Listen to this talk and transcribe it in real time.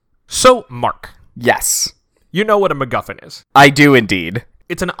So, Mark, Yes, you know what a MacGuffin is. I do indeed.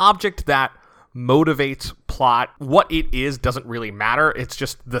 It's an object that motivates plot. What it is doesn't really matter. It's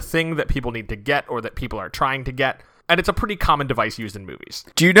just the thing that people need to get or that people are trying to get. And it's a pretty common device used in movies.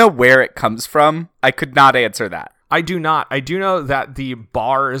 Do you know where it comes from? I could not answer that. I do not. I do know that the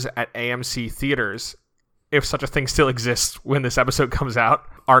bars at AMC theaters, if such a thing still exists when this episode comes out,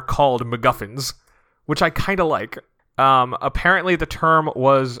 are called MacGuffins, which I kind of like. Apparently the term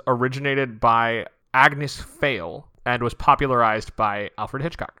was originated by Agnes Fail and was popularized by Alfred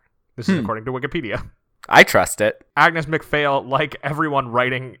Hitchcock. This is according to Wikipedia. I trust it. Agnes MacPhail, like everyone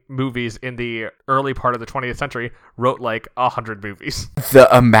writing movies in the early part of the 20th century, wrote like 100 movies. The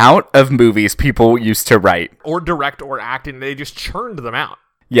amount of movies people used to write. Or direct or act, and they just churned them out.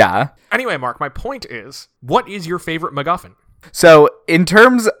 Yeah. Anyway, Mark, my point is, what is your favorite MacGuffin? So, in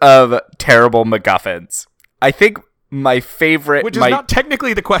terms of terrible MacGuffins, I think my favorite... Which is not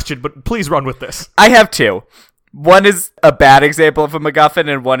technically the question, but please run with this. I have two. One is a bad example of a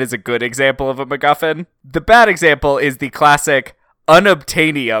MacGuffin, and one is a good example of a MacGuffin. The bad example is the classic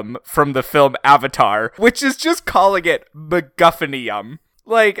unobtainium from the film Avatar, which is just calling it MacGuffinium.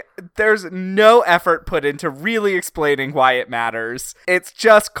 Like, there's no effort put into really explaining why it matters. It's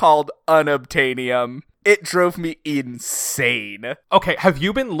just called unobtainium. It drove me insane. Okay, have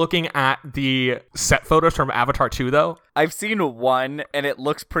you been looking at the set photos from Avatar 2, though? I've seen one, and it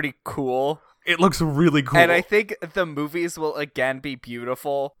looks pretty cool. It looks really cool. And I think the movies will again be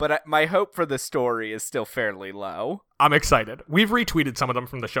beautiful, but my hope for the story is still fairly low. I'm excited. We've retweeted some of them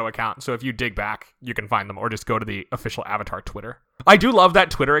from the show account, so if you dig back, you can find them, or just go to the official Avatar Twitter. I do love that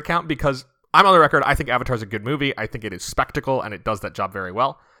Twitter account because, I'm on the record, I think Avatar's a good movie. I think it is spectacle, and it does that job very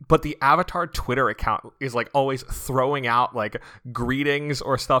well. But the Avatar Twitter account is like always throwing out like greetings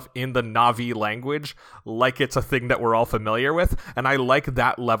or stuff in the Na'vi language like it's a thing that we're all familiar with, and I like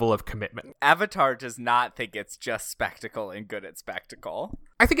that level of commitment. Avatar does not think it's just spectacle and good at spectacle.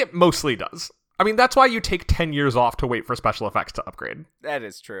 I think it mostly does. I mean, that's why you take 10 years off to wait for special effects to upgrade. That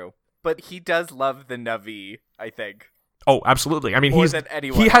is true. But he does love the Na'vi, I think. Oh, absolutely. I mean, More than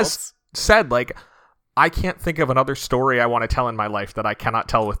anyone has else. Said, like, I can't think of another story I want to tell in my life that I cannot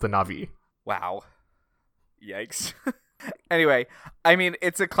tell with the Na'vi. Wow. Yikes. Anyway, I mean,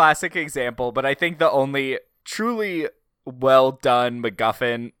 it's a classic example, but I think the only truly well done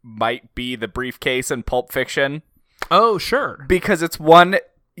MacGuffin might be the briefcase in Pulp Fiction. Oh, sure. Because it's one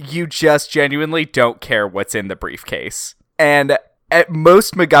you just genuinely don't care what's in the briefcase. And at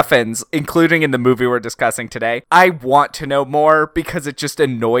most MacGuffins, including in the movie we're discussing today, I want to know more because it just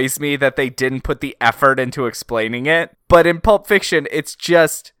annoys me that they didn't put the effort into explaining it. But in Pulp Fiction, it's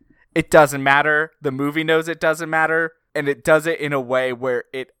just, it doesn't matter. The movie knows it doesn't matter, and it does it in a way where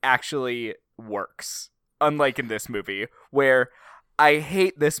it actually works. Unlike in this movie, where I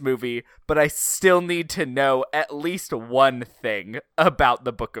hate this movie, but I still need to know at least one thing about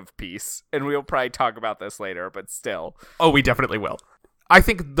the Book of Peace. And we'll probably talk about this later, but still. Oh, we definitely will. I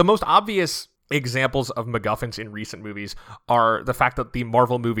think the most obvious examples of MacGuffins in recent movies are the fact that the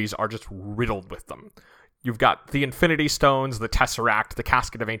Marvel movies are just riddled with them. You've got the Infinity Stones, the Tesseract, the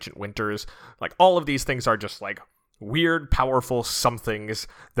Casket of Ancient Winters. Like, all of these things are just like weird, powerful somethings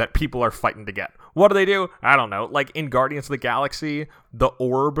that people are fighting to get. What do? I don't know. Like in Guardians of the Galaxy, the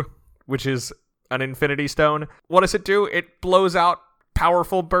Orb, which is an Infinity Stone, what does it do? It blows out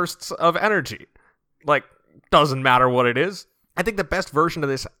powerful bursts of energy. Like, doesn't matter what it is. I think the best version of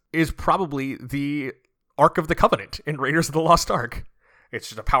this is probably the Ark of the Covenant in Raiders of the Lost Ark. It's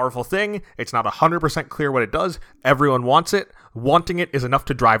just a powerful thing. It's not 100% clear what it does. Everyone wants it. Wanting it is enough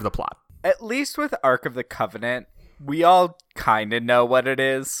to drive the plot. At least with Ark of the Covenant, we all kind of know what it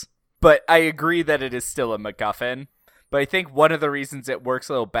is, but I agree that it is still a MacGuffin. But I think one of the reasons it works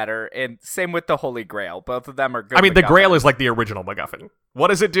a little better, and same with the Holy Grail, both of them are good. I mean, MacGuffins. the Grail is like the original MacGuffin. What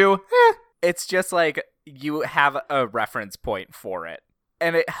does it do? It's just like you have a reference point for it,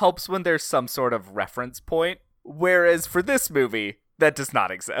 and it helps when there's some sort of reference point, whereas for this movie, that does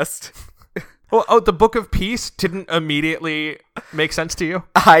not exist. Oh, the Book of Peace didn't immediately make sense to you?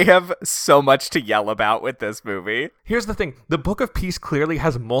 I have so much to yell about with this movie. Here's the thing. The Book of Peace clearly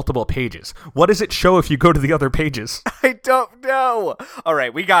has multiple pages. What does it show if you go to the other pages? I don't know. All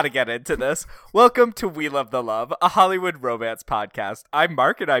right, we got to get into this. Welcome to We Love the Love, a Hollywood romance podcast. I'm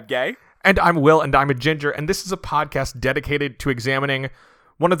Mark, and I'm gay. And I'm Will, and I'm a ginger, and this is a podcast dedicated to examining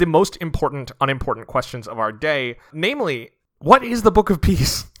one of the most important, unimportant questions of our day, namely, what is the Book of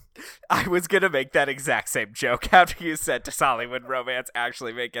Peace? I was going to make that exact same joke after you said, does Hollywood romance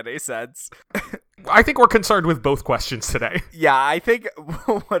actually make any sense? I think we're concerned with both questions today. Yeah, I think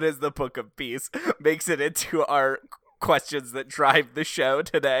what is the Book of Peace makes it into our questions that drive the show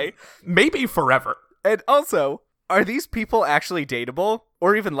today. Maybe forever. And also, are these people actually dateable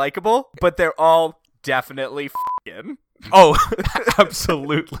or even likable? But they're all definitely f***ing. Oh,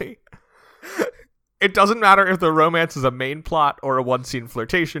 absolutely. It doesn't matter if the romance is a main plot or a one-scene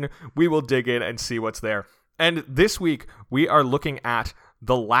flirtation. We will dig in and see what's there. And this week, we are looking at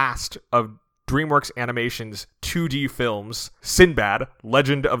the last of DreamWorks Animation's 2D films, Sinbad,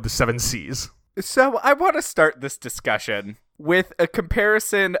 Legend of the Seven Seas. So I want to start this discussion with a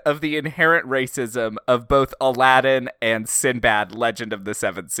comparison of the inherent racism of both Aladdin and Sinbad, Legend of the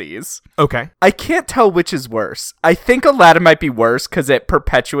Seven Seas. Okay. I can't tell which is worse. I think Aladdin might be worse because it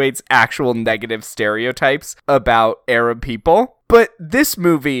perpetuates actual negative stereotypes about Arab people. But this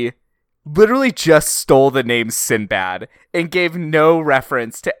movie literally just stole the name Sinbad and gave no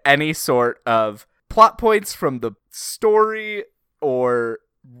reference to any sort of plot points from the story or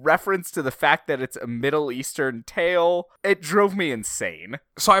reference to the fact that it's a Middle Eastern tale. It drove me insane.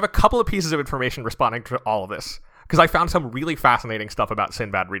 So I have a couple of pieces of information responding to all of this, because I found some really fascinating stuff about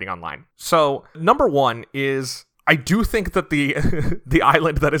Sinbad reading online. So number one is, I do think that the the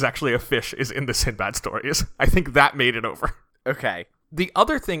island that is actually a fish is in the Sinbad stories. I think that made it over. Okay. The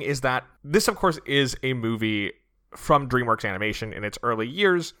other thing is that this, of course, is a movie from DreamWorks Animation in its early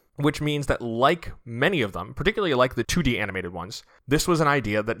years, which means that, like many of them, particularly like the 2D animated ones, this was an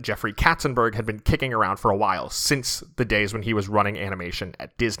idea that Jeffrey Katzenberg had been kicking around for a while, since the days when he was running animation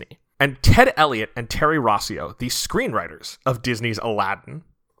at Disney. And Ted Elliott and Terry Rossio, the screenwriters of Disney's Aladdin,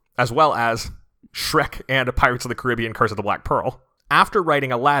 as well as Shrek and Pirates of the Caribbean: Curse of the Black Pearl, after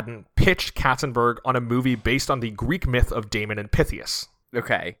writing Aladdin, pitched Katzenberg on a movie based on the Greek myth of Damon and Pythias.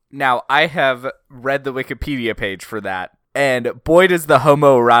 Okay. Now, I have read the Wikipedia page for that, and boy does the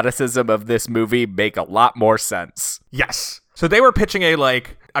homoeroticism of this movie make a lot more sense. Yes. So they were pitching it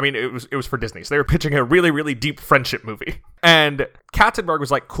was for Disney, so they were pitching a really, really deep friendship movie. And Katzenberg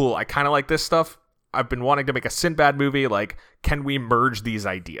was like, cool, I kind of like this stuff. I've been wanting to make a Sinbad movie, like, can we merge these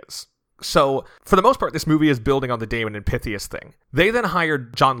ideas? So, for the most part, this movie is building on the Damon and Pythias thing. They then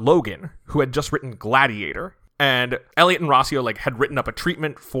hired John Logan, who had just written Gladiator, and Elliott and Rossio had written up a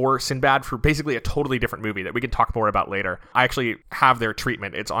treatment for Sinbad for basically a totally different movie that we can talk more about later. I actually have their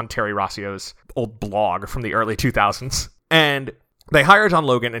treatment. It's on Terry Rossio's old blog from the early 2000s. And they hire John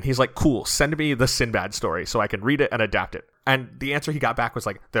Logan, and he's like, cool, send me the Sinbad story so I can read it and adapt it. And the answer he got back was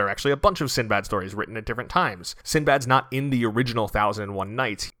like, there are actually a bunch of Sinbad stories written at different times. Sinbad's not in the original 1001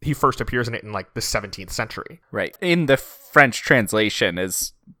 Nights. He first appears in it in like the 17th century. Right. In the French translation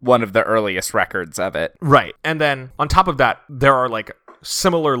is one of the earliest records of it. Right. And then on top of that, there are like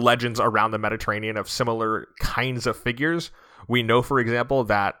similar legends around the Mediterranean of similar kinds of figures. We know, for example,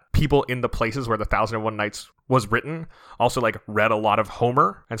 that people in the places where the 1001 Nights was written also like read a lot of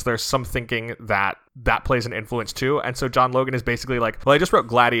Homer. And so there's some thinking that that plays an influence too. And so John Logan is basically like, well, I just wrote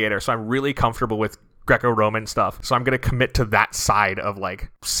Gladiator, so I'm really comfortable with Greco-Roman stuff. So I'm going to commit to that side of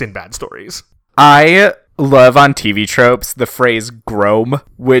like Sinbad stories. I love on TV tropes the phrase "grome,"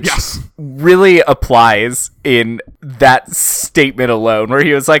 which really applies in that statement alone, where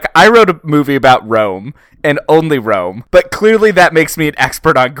he was like, I wrote a movie about Rome and only Rome, but clearly that makes me an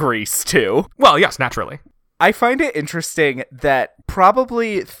expert on Greece too. Well, yes, naturally. I find it interesting that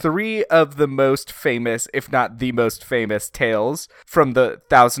probably 3 of the most famous, if not the most famous, tales from the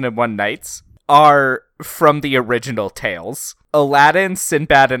 1001 Nights are from the original tales. Aladdin,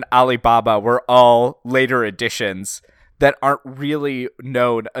 Sinbad, and Alibaba were all later additions that aren't really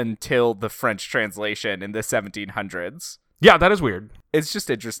known until the French translation in the 1700s. Yeah, that is weird. It's just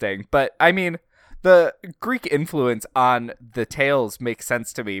interesting. But, I mean, the Greek influence on the tales makes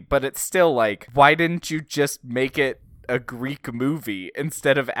sense to me, but it's still like, why didn't you just make it a Greek movie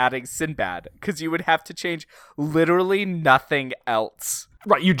instead of adding Sinbad? Because you would have to change literally nothing else.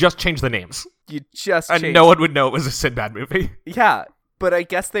 Right, you just change the names. You just and no one would know it was a Sinbad movie. Yeah, but I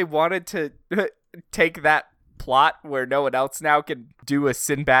guess they wanted to take that plot where no one else now can do a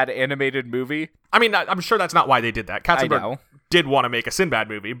Sinbad animated movie. I mean, I'm sure that's not why they did that. Katzenberg did want to make a Sinbad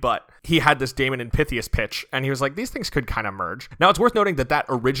movie, but he had this Damon and Pythias pitch, and he was like, these things could kind of merge. Now, it's worth noting that that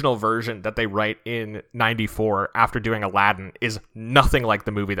original version that they write in 94 after doing Aladdin is nothing like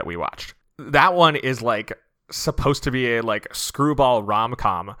the movie that we watched. That one is like supposed to be a like screwball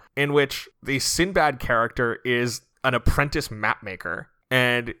rom-com in which the Sinbad character is an apprentice mapmaker,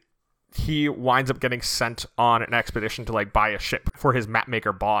 and he winds up getting sent on an expedition to like buy a ship for his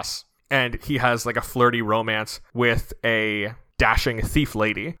mapmaker boss, and he has like a flirty romance with a dashing thief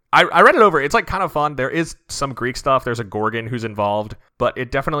lady. I read it over. It's like kind of fun. There is some Greek stuff. There's a Gorgon who's involved, but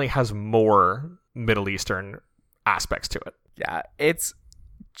it definitely has more Middle Eastern aspects to it. Yeah, it's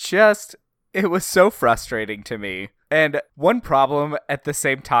just, it was so frustrating to me And one problem at the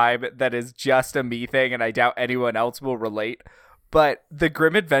same time that is just a me thing, and I doubt anyone else will relate, but the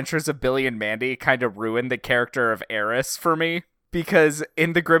Grim Adventures of Billy and Mandy kind of ruined the character of Eris for me. Because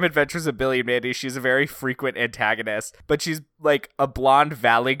in the Grim Adventures of Billy and Mandy, she's a very frequent antagonist, but she's like a blonde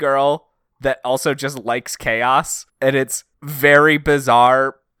valley girl that also just likes chaos. And it's very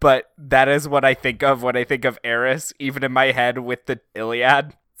bizarre, but that is what I think of when I think of Eris, even in my head with the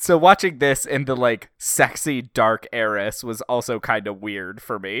Iliad. So watching this in the like sexy dark Eris was also kind of weird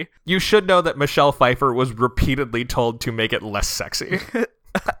for me. You should know that Michelle Pfeiffer was repeatedly told to make it less sexy.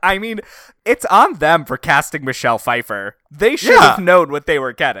 I mean, it's on them for casting Michelle Pfeiffer. They should have known what they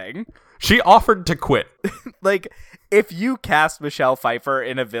were getting. She offered to quit. Like, if you cast Michelle Pfeiffer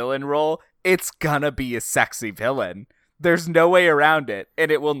in a villain role, it's gonna be a sexy villain. There's no way around it,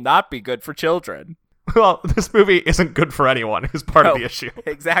 and it will not be good for children. Well, this movie isn't good for anyone, is part of the issue.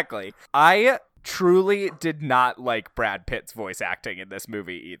 Exactly. I truly did not like Brad Pitt's voice acting in this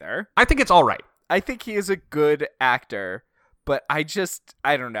movie either. I think it's all right. I think he is a good actor. But I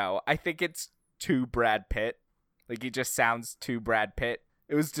don't know. I think it's too Brad Pitt. Like, he just sounds too Brad Pitt.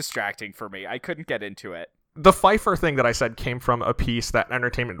 It was distracting for me. I couldn't get into it. The Pfeiffer thing that I said came from a piece that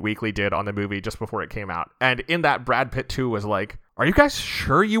Entertainment Weekly did on the movie just before it came out. And in that, Brad Pitt, too, was like, are you guys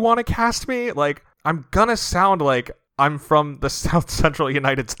sure you want to cast me? Like, I'm gonna sound like I'm from the South Central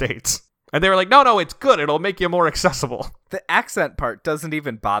United States. And they were like, no, it's good. It'll make you more accessible. The accent part doesn't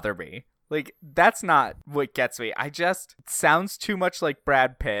even bother me. Like, that's not what gets me. It sounds too much like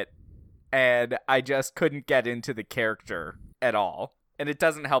Brad Pitt, and I just couldn't get into the character at all. And it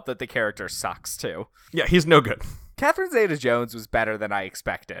doesn't help that the character sucks, too. Yeah, he's no good. Catherine Zeta-Jones was better than I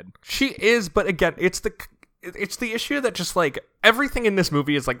expected. She is, but again, it's the issue that just, like, everything in this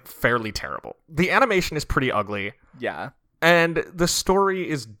movie is, like, fairly terrible. The animation is pretty ugly. Yeah. And the story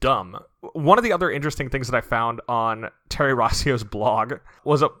is dumb. One of the other interesting things that I found on Terry Rossio's blog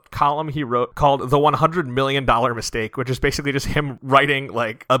was a column he wrote called The $100 Million Mistake, which is basically just him writing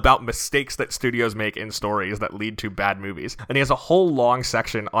like about mistakes that studios make in stories that lead to bad movies. And he has a whole long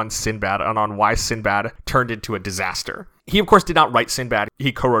section on Sinbad and on why Sinbad turned into a disaster. He, of course, did not write Sinbad.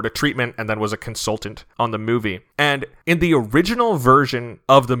 He co-wrote a treatment and then was a consultant on the movie. And in the original version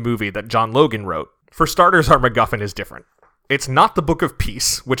of the movie that John Logan wrote, for starters, our MacGuffin is different. It's not the Book of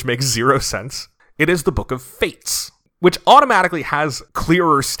Peace, which makes zero sense. It is the Book of Fates, which automatically has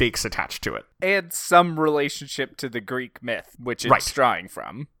clearer stakes attached to it. And some relationship to the Greek myth, which it's drawing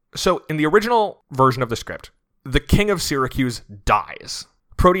from. So, in the original version of the script, the king of Syracuse dies.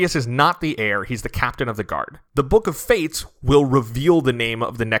 Proteus is not the heir, he's the captain of the guard. The Book of Fates will reveal the name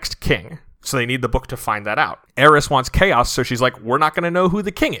of the next king, so they need the book to find that out. Eris wants chaos, so she's like, we're not going to know who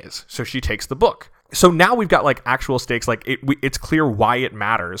the king is, so she takes the book. So now we've got like actual stakes, like it's clear why it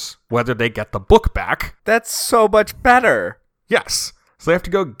matters, whether they get the book back. That's so much better. Yes. So they have to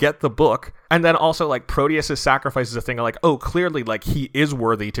go get the book. And then also like Proteus' sacrifice is a thing of like, oh, clearly like he is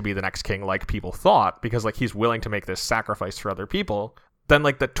worthy to be the next king like people thought, because like he's willing to make this sacrifice for other people. Then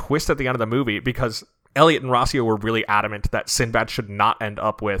like the twist at the end of the movie, because Elliot and Rossio were really adamant that Sinbad should not end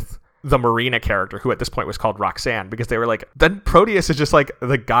up with the Marina character, who at this point was called Roxanne, because they were like, then Proteus is just like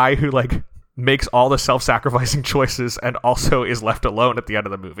the guy who like makes all the self-sacrificing choices and also is left alone at the end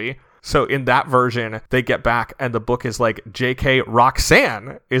of the movie. So in that version, they get back and the book is like, JK,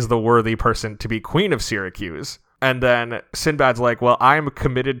 Roxanne is the worthy person to be queen of Syracuse. And then Sinbad's like, well, I'm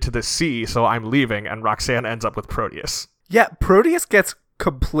committed to the sea, so I'm leaving. And Roxanne ends up with Proteus. Yeah, Proteus gets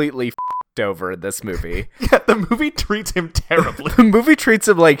completely f***ed over in this movie. Yeah, the movie treats him terribly. The movie treats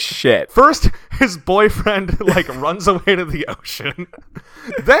him like shit. First, his boyfriend like runs away to the ocean.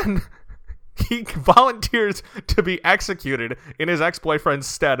 Then he volunteers to be executed in his ex-boyfriend's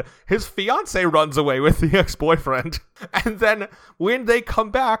stead. His fiance runs away with the ex-boyfriend. And then when they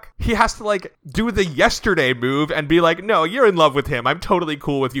come back, he has to like do the yesterday move and be like, no, you're in love with him. I'm totally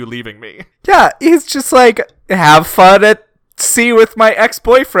cool with you leaving me. Yeah, he's just like, have fun at sea with my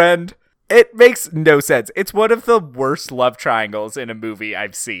ex-boyfriend. It makes no sense. It's one of the worst love triangles in a movie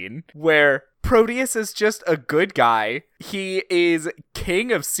I've seen, where Proteus is just a good guy. He is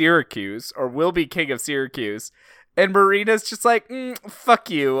king of Syracuse, or will be king of Syracuse. And Marina's just like, fuck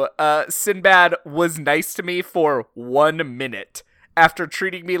you. Sinbad was nice to me for 1 minute after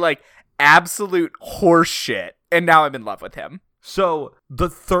treating me like absolute horseshit. And now I'm in love with him. So the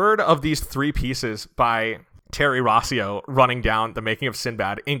third of these three pieces by Terry Rossio running down the making of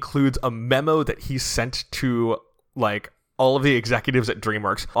Sinbad includes a memo that he sent to like all of the executives at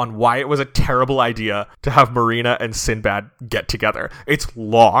DreamWorks on why it was a terrible idea to have Marina and Sinbad get together. It's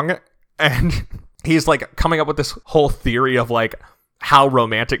long, and he's like coming up with this whole theory of like how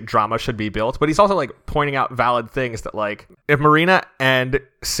romantic drama should be built, but he's also like pointing out valid things that like if Marina and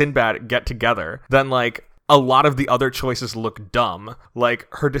Sinbad get together, then like a lot of the other choices look dumb. Like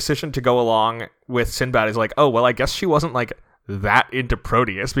her decision to go along with Sinbad is like, oh, well, I guess she wasn't like that into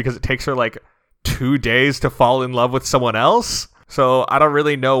Proteus because it takes her like 2 days to fall in love with someone else. So I don't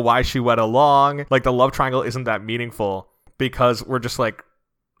really know why she went along. Like the love triangle isn't that meaningful because we're just like,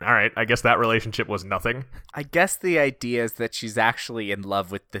 all right, I guess that relationship was nothing. I guess the idea is that she's actually in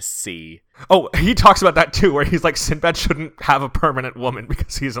love with the sea. Oh, he talks about that too, where he's like, Sinbad shouldn't have a permanent woman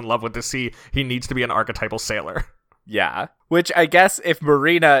because he's in love with the sea. He needs to be an archetypal sailor. Yeah. Which I guess if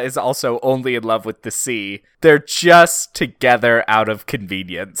Marina is also only in love with the sea, they're just together out of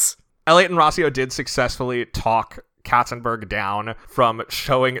convenience. Elliot and Rossio did successfully talk Katzenberg down from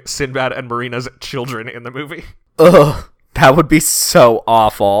showing Sinbad and Marina's children in the movie. Ugh. That would be so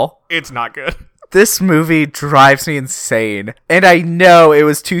awful. It's not good. This movie drives me insane. And I know it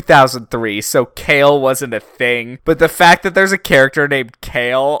was 2003, so Kale wasn't a thing. But the fact that there's a character named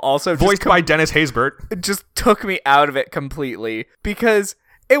Kale also voiced by Dennis Haysbert. It just took me out of it completely. Because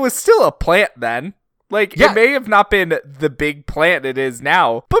it was still a plant then. Like, yeah. It may have not been the big plant it is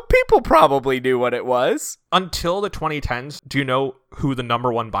now, but people probably knew what it was. Until the 2010s, do you know who the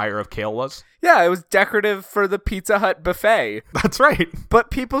number one buyer of kale was? Yeah, it was decorative for the Pizza Hut buffet. That's right. But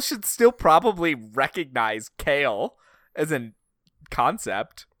people should still probably recognize kale as a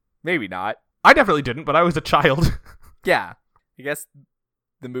concept. Maybe not. I definitely didn't, but I was a child. Yeah. I guess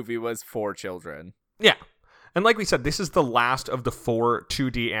the movie was for children. Yeah. And like we said, this is the last of the 4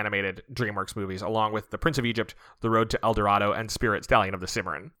 2D animated DreamWorks movies, along with The Prince of Egypt, The Road to El Dorado, and Spirit Stallion of the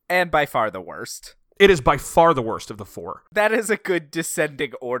Cimarron. And by far the worst. It is by far the worst of the 4. That is a good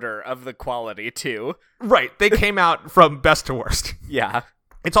descending order of the quality, too. Right. They came out from best to worst. Yeah.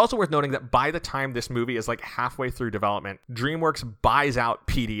 It's also worth noting that by the time this movie is like halfway through development, DreamWorks buys out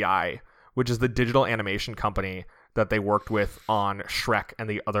PDI, which is the digital animation company that they worked with on Shrek and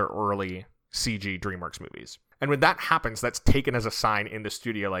the other early CG DreamWorks movies. And when that happens, that's taken as a sign in the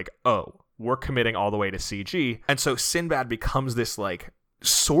studio like, oh, we're committing all the way to CG. And so Sinbad becomes this like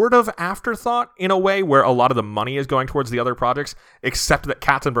sort of afterthought in a way where a lot of the money is going towards the other projects, except that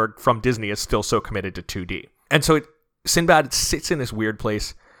Katzenberg from Disney is still so committed to 2D. And so Sinbad sits in this weird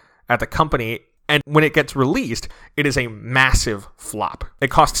place at the company, and when it gets released, it is a massive flop.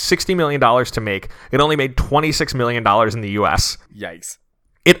 It cost $60 million to make. It only made $26 million in the US. Yikes.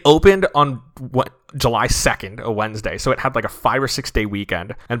 It opened on July 2nd, a Wednesday, so it had like a 5 or 6 day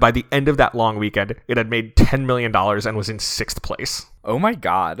weekend. And by the end of that long weekend, it had made $10 million and was in 6th place. Oh my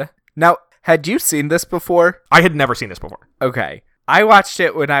god. Now, had you seen this before? I had never seen this before. Okay. I watched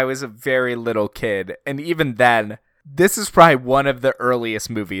it when I was a very little kid, and even then, this is probably one of the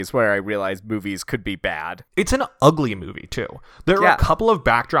earliest movies where I realized movies could be bad. It's an ugly movie, too. There are a couple of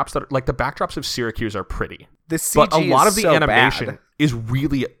backdrops that are, like, the backdrops of Syracuse are pretty. The CG but a lot of the so animation bad. is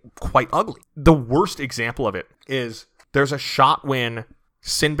really quite ugly. The worst example of it is there's a shot when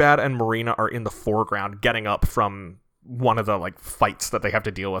Sinbad and Marina are in the foreground getting up from one of the like fights that they have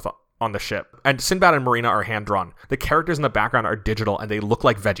to deal with on the ship. And Sinbad and Marina are hand-drawn. The characters in the background are digital and they look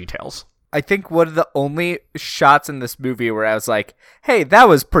like VeggieTales. I think one of the only shots in this movie where I was like, hey, that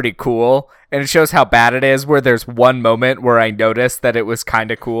was pretty cool, and it shows how bad it is, where there's one moment where I noticed that it was kind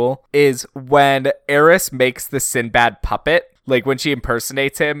of cool, is when Eris makes the Sinbad puppet, like when she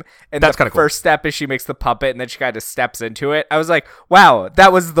impersonates him, and that's the first step is she makes the puppet, and then she kind of steps into it. I was like, wow,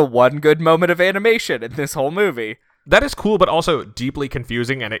 that was the one good moment of animation in this whole movie. That is cool, but also deeply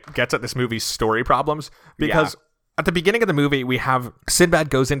confusing, and it gets at this movie's story problems, because... Yeah. At the beginning of the movie, we have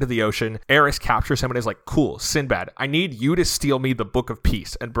Sinbad goes into the ocean, Eris captures him and is like, cool, Sinbad, I need you to steal me the Book of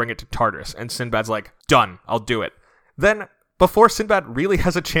Peace and bring it to Tartarus. And Sinbad's like, done, I'll do it. Then, before Sinbad really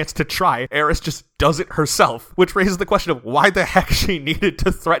has a chance to try, Eris just does it herself, which raises the question of why the heck she needed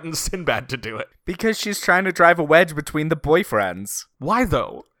to threaten Sinbad to do it. Because she's trying to drive a wedge between the boyfriends. Why,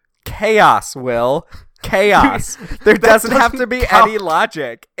 though? Chaos, Will. Chaos. There doesn't have to be any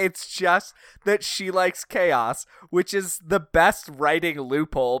logic. It's just that she likes chaos, which is the best writing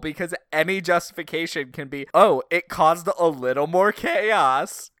loophole because any justification can be, oh, it caused a little more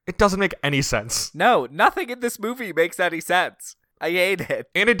chaos. It doesn't make any sense. No, nothing in this movie makes any sense. I hate it.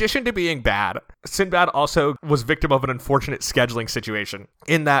 In addition to being bad, Sinbad also was victim of an unfortunate scheduling situation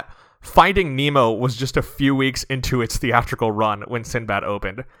in that Finding Nemo was just a few weeks into its theatrical run when Sinbad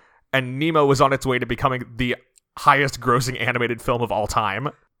opened. And Nemo was on its way to becoming the highest grossing animated film of all time.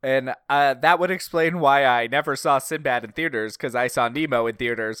 And that would explain why I never saw Sinbad in theaters, because I saw Nemo in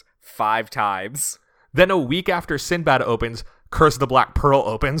theaters 5 times. Then a week after Sinbad opens, Curse of the Black Pearl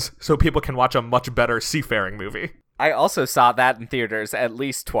opens, so people can watch a much better seafaring movie. I also saw that in theaters at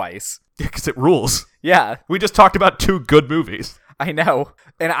least twice. Yeah, because it rules. Yeah, We just talked about 2 good movies. I know.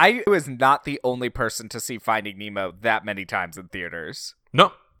 And I was not the only person to see Finding Nemo that many times in theaters.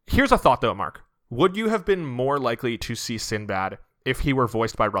 No. Here's a thought, though, Mark. Would you have been more likely to see Sinbad if he were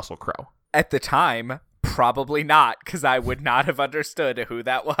voiced by Russell Crowe? At the time, probably not, because I would not have understood who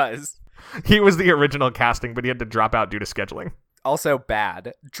that was. He was the original casting, but he had to drop out due to scheduling. Also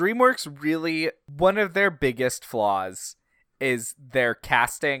bad. DreamWorks really, one of their biggest flaws is their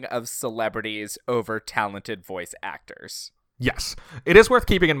casting of celebrities over talented voice actors. Yes. It is worth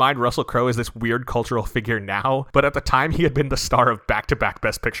keeping in mind Russell Crowe is this weird cultural figure now, but at the time he had been the star of back-to-back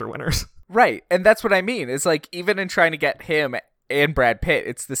Best Picture winners. Right, and that's what I mean. It's like, even in trying to get him and Brad Pitt,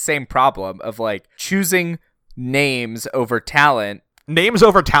 it's the same problem of like choosing names over talent. Names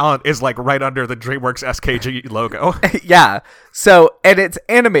over talent is like right under the DreamWorks SKG logo. Yeah. So, and it's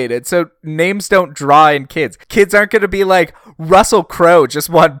animated, so names don't draw in kids. Kids aren't going to be like, Russell Crowe just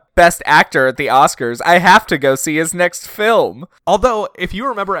won Best Actor at the Oscars. I have to go see his next film. Although, if you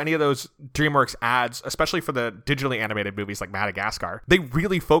remember any of those DreamWorks ads, especially for the digitally animated movies like Madagascar, they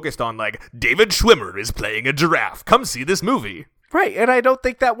really focused on like, David Schwimmer is playing a giraffe. Come see this movie. Right, and I don't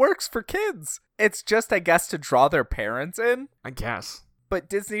think that works for kids. It's just, I guess, to draw their parents in. I guess. But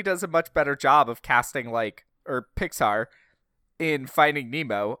Disney does a much better job of casting, like, or Pixar, in Finding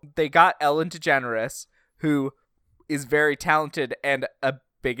Nemo. They got Ellen DeGeneres, who is very talented and a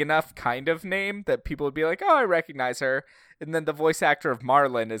big enough kind of name that people would be like, oh, I recognize her. And then the voice actor of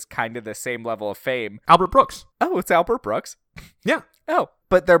Marlin is kind of the same level of fame. Albert Brooks. Oh, it's Albert Brooks. Yeah. Oh,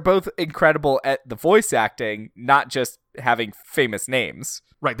 but they're both incredible at the voice acting, not just having famous names.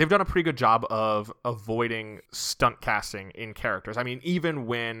 Right, they've done a pretty good job of avoiding stunt casting in characters. I mean, even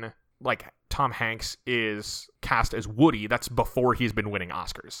when, like, Tom Hanks is cast as Woody, that's before he's been winning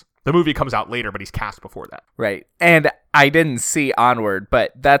Oscars. The movie comes out later, but he's cast before that. Right, and I didn't see Onward,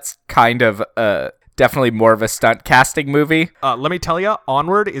 but that's kind of definitely more of a stunt casting movie. Let me tell you,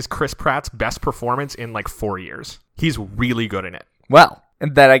 Onward is Chris Pratt's best performance in, like, 4 years. He's really good in it. Well,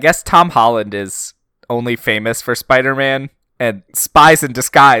 and then I guess Tom Holland is only famous for Spider-Man. And Spies in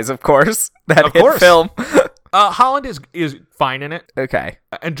Disguise, of course. That hit film. Holland is fine in it. Okay.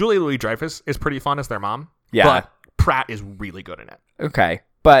 And Julia Louis-Dreyfus is pretty fun as their mom. Yeah. But Pratt is really good in it. Okay.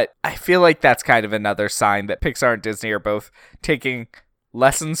 But I feel like that's kind of another sign that Pixar and Disney are both taking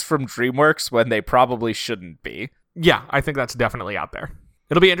lessons from DreamWorks when they probably shouldn't be. Yeah, I think that's definitely out there.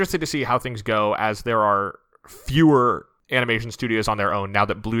 It'll be interesting to see how things go as there are fewer animation studios on their own now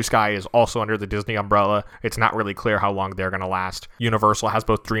that Blue Sky is also under the Disney umbrella. It's not really clear how long they're going to last. Universal has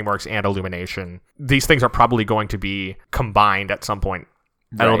both DreamWorks and Illumination. These things are probably going to be combined at some point.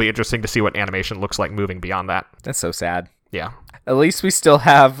 And it'll be interesting to see what animation looks like moving beyond that. That's so sad. Yeah. At least we still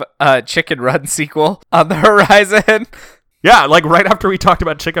have a Chicken Run sequel on the horizon. Yeah, like right after we talked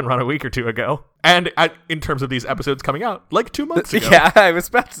about Chicken Run a week or two ago. And in terms of these episodes coming out, like 2 months ago. Yeah, I was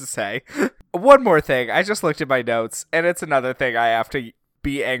about to say. One more thing. I just looked at my notes, and it's another thing I have to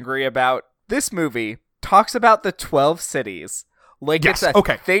be angry about. This movie talks about the 12 cities like it's a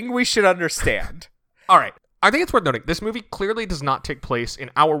thing we should understand. All right. I think it's worth noting, this movie clearly does not take place in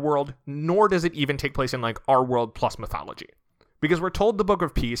our world, nor does it even take place in like our world plus mythology. Because we're told the Book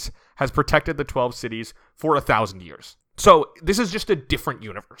of Peace has protected the 12 cities for 1,000 years. So this is just a different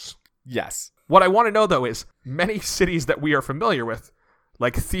universe. Yes. What I want to know, though, is many cities that we are familiar with,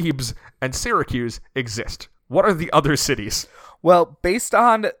 like Thebes and Syracuse, exist. What are the other cities? Well, based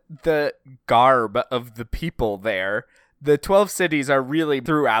on the garb of the people there, the 12 cities are really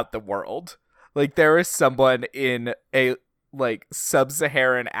throughout the world. Like, there is someone in a, like,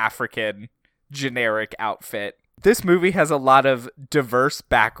 sub-Saharan African generic outfit. This movie has a lot of diverse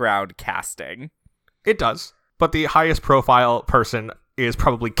background casting. It does. But the highest profile person is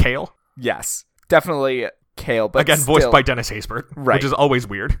probably Kale. Yes, definitely Kale. But again, voiced by Dennis Haysbert, right. Which is always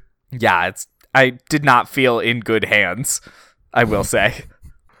weird. Yeah, I did not feel in good hands, I will say.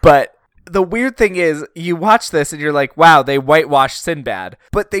 But the weird thing is, you watch this and you're like, wow, they whitewashed Sinbad.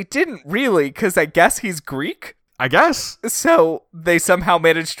 But they didn't really, because I guess he's Greek? I guess. So they somehow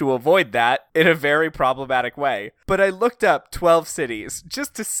managed to avoid that in a very problematic way. But I looked up 12 cities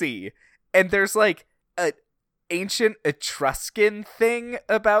just to see, and there's like a ancient Etruscan thing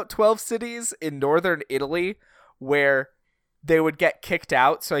about 12 cities in northern Italy where they would get kicked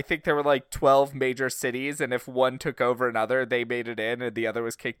out. So I think there were like 12 major cities, and if one took over another, they made it in and the other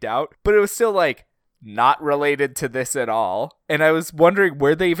was kicked out. But it was still like not related to this at all. And I was wondering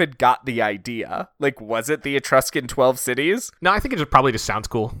where they even got the idea. Like, was it the Etruscan 12 cities? No, I think it probably just sounds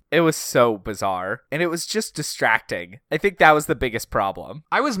cool. It was so bizarre. And it was just distracting. I think that was the biggest problem.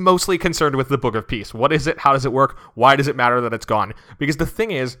 I was mostly concerned with the Book of Peace. What is it? How does it work? Why does it matter that it's gone? Because the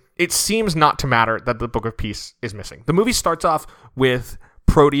thing is, it seems not to matter that the Book of Peace is missing. The movie starts off with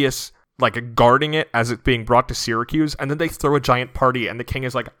Proteus like guarding it as it's being brought to Syracuse, and then they throw a giant party, and the king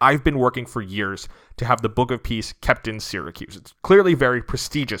is like, I've been working for years to have the Book of Peace kept in Syracuse. It's clearly very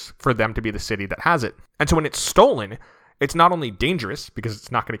prestigious for them to be the city that has it. And so when it's stolen, it's not only dangerous because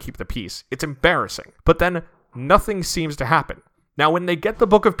it's not going to keep the peace, it's embarrassing. But then nothing seems to happen. Now when they get the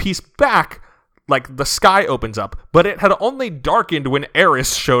Book of Peace back, like the sky opens up, but it had only darkened when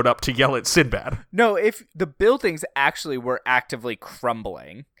Eris showed up to yell at Sinbad. No, if the buildings actually were actively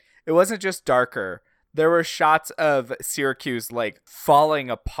crumbling, it wasn't just darker. There were shots of Syracuse like falling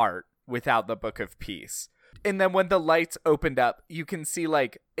apart without the Book of Peace. And then when the lights opened up, you can see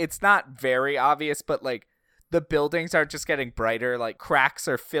like, it's not very obvious, but like the buildings are just getting brighter, like cracks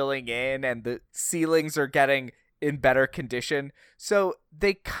are filling in and the ceilings are getting in better condition. So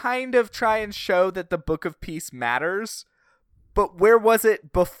they kind of try and show that the Book of Peace matters. But where was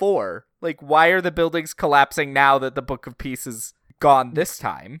it before? Like, why are the buildings collapsing now that the Book of Peace is gone this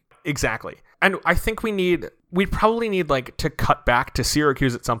time? Exactly. And I think we probably need like to cut back to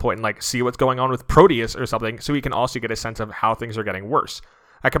Syracuse at some point and like see what's going on with Proteus or something, so we can also get a sense of how things are getting worse.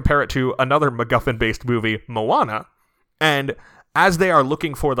 I compare it to another MacGuffin-based movie, Moana, and as they are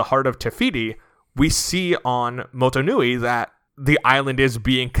looking for the heart of Te Fiti, we see on Motunui that the island is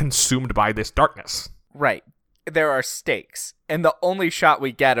being consumed by this darkness. Right. There are stakes, and the only shot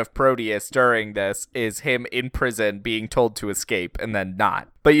we get of Proteus during this is him in prison being told to escape and then not.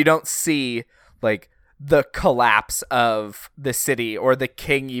 But you don't see like the collapse of the city or the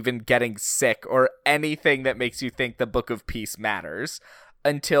king even getting sick or anything that makes you think the Book of Peace matters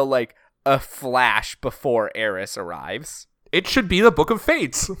until like a flash before Eris arrives. It should be the Book of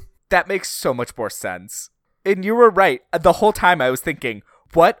Fates. That makes so much more sense. And you were right. The whole time I was thinking,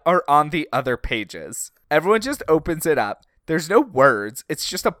 what are on the other pages? Everyone just opens it up. There's no words. It's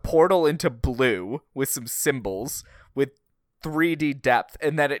just a portal into blue with some symbols with 3D depth,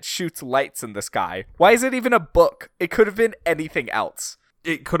 and then it shoots lights in the sky. Why is it even a book? It could have been anything else.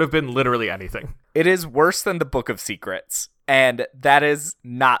 It could have been literally anything. It is worse than the Book of Secrets, and that is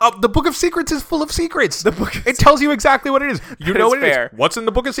not... The Book of Secrets is full of secrets. It tells you exactly what it is. You know what it is. What's in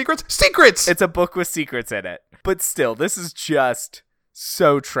the Book of Secrets? Secrets! It's a book with secrets in it. But still, this is just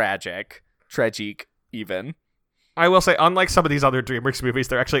so tragic. Tragic, even. I will say, unlike some of these other DreamWorks movies,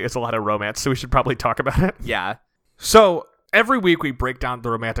 there actually is a lot of romance, so we should probably talk about it. Yeah. So, every week we break down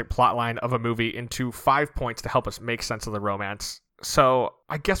the romantic plotline of a movie into 5 points to help us make sense of the romance. So,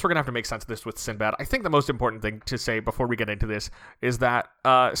 I guess we're going to have to make sense of this with Sinbad. I think the most important thing to say before we get into this is that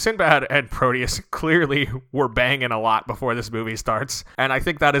Sinbad and Proteus clearly were banging a lot before this movie starts, and I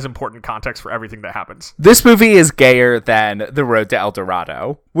think that is important context for everything that happens. This movie is gayer than The Road to El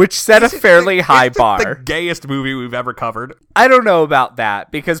Dorado, which set a fairly high bar. It's the gayest movie we've ever covered. I don't know about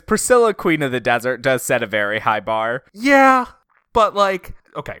that, because Priscilla, Queen of the Desert, does set a very high bar. Yeah, but like,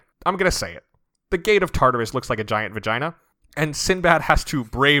 okay, I'm going to say it. The Gate of Tartarus looks like a giant vagina. And Sinbad has to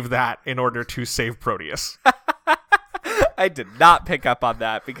brave that in order to save Proteus. I did not pick up on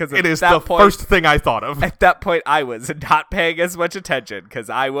that because it is the first thing I thought of. At that point, I was not paying as much attention because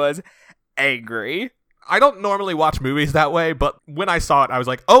I was angry. I don't normally watch movies that way, but when I saw it, I was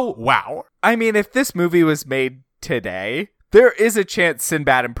like, oh, wow. I mean, if this movie was made today, there is a chance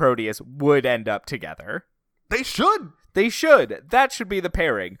Sinbad and Proteus would end up together. They should. They should. That should be the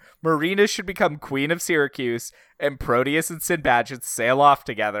pairing. Marina should become Queen of Syracuse, and Proteus and Sinbad should sail off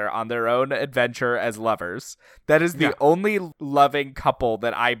together on their own adventure as lovers. That is the only loving couple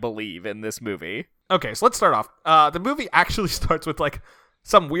that I believe in this movie. Okay, so let's start off. The movie actually starts with, like,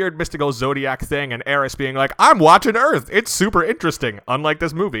 some weird mystical zodiac thing, and Eris being like, I'm watching Earth. It's super interesting, unlike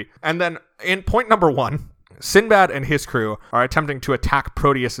this movie. And then, in point number 1, Sinbad and his crew are attempting to attack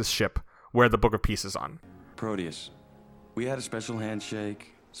Proteus's ship, where the Book of Peace is on. Proteus. We had a special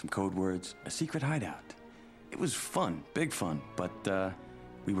handshake, some code words, a secret hideout. It was fun, big fun, but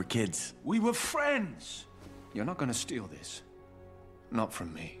we were kids. We were friends. You're not gonna steal this. Not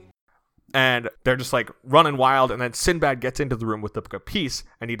from me. And they're just like running wild, and then Sinbad gets into the room with the Book of Peace,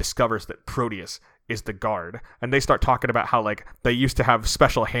 and he discovers that Proteus is the guard. And they start talking about how like they used to have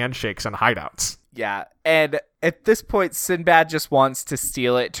special handshakes and hideouts. Yeah, and at this point, Sinbad just wants to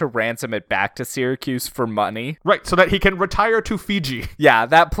steal it to ransom it back to Syracuse for money. Right, so that he can retire to Fiji. Yeah,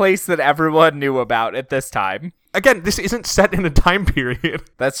 that place that everyone knew about at this time. Again, this isn't set in a time period.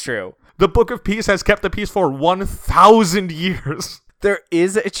 That's true. The Book of Peace has kept the peace for 1,000 years. There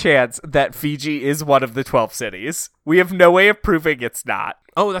is a chance that Fiji is one of the 12 cities. We have no way of proving it's not.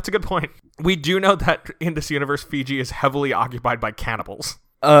 Oh, that's a good point. We do know that in this universe, Fiji is heavily occupied by cannibals.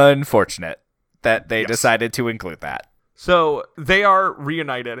 Unfortunate that they decided to include that. So they are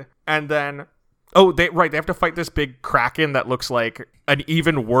reunited, and then... Oh, they have to fight this big kraken that looks like an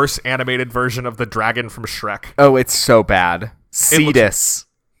even worse animated version of the dragon from Shrek. Oh, it's so bad. Cetus.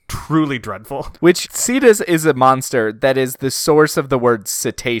 Truly dreadful. Which, Cetus is a monster that is the source of the word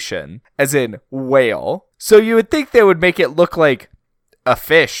cetacean, as in whale. So you would think they would make it look like a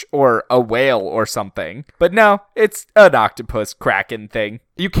fish or a whale or something. But no, it's an octopus kraken thing.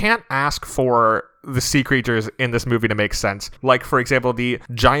 You can't ask for the sea creatures in this movie to make sense. Like, for example, the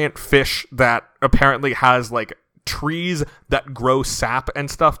giant fish that apparently has, like, trees that grow sap and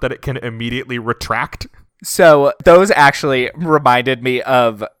stuff that it can immediately retract. So those actually reminded me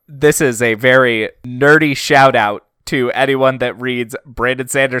of, this is a very nerdy shout out to anyone that reads Brandon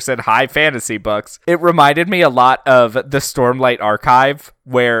Sanderson high fantasy books. It reminded me a lot of the Stormlight Archive,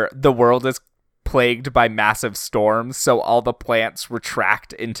 where the world is plagued by massive storms, so all the plants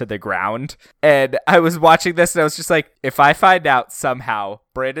retract into the ground. And I was watching this and I was just like, if I find out somehow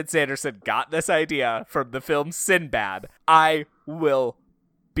Brandon Sanderson got this idea from the film Sinbad, I will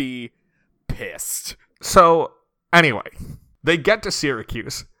be pissed. So, anyway, they get to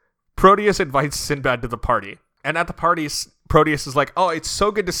Syracuse. Proteus invites Sinbad to the party. And at the party, Proteus is like, oh, it's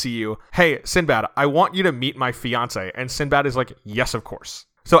so good to see you. Hey, Sinbad, I want you to meet my fiance. And Sinbad is like, yes, of course.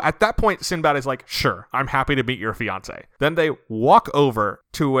 So at that point, Sinbad is like, sure, I'm happy to meet your fiance. Then they walk over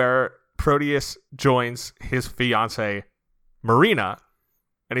to where Proteus joins his fiance, Marina.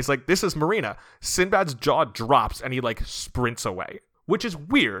 And he's like, this is Marina. Sinbad's jaw drops and he like sprints away, which is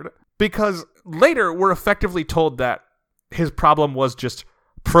weird because later we're effectively told that his problem was just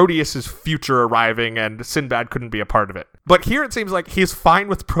Proteus's future arriving and Sinbad couldn't be a part of it. But here it seems like he's fine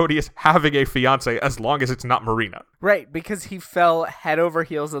with Proteus having a fiance as long as it's not Marina. Right, because he fell head over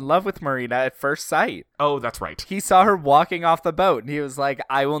heels in love with Marina at first sight. Oh, that's right. He saw her walking off the boat and he was like,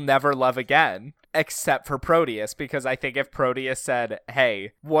 I will never love again. Except for Proteus, because I think if Proteus said,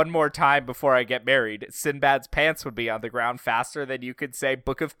 hey, one more time before I get married, Sinbad's pants would be on the ground faster than you could say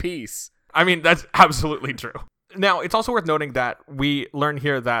Book of Peace. I mean, that's absolutely true. Now, it's also worth noting that we learn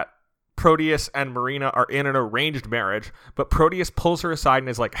here that Proteus and Marina are in an arranged marriage, but Proteus pulls her aside and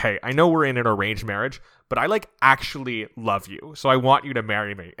is like, hey, I know we're in an arranged marriage, but I actually love you, so I want you to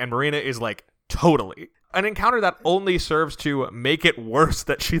marry me. And Marina is like, totally. An encounter that only serves to make it worse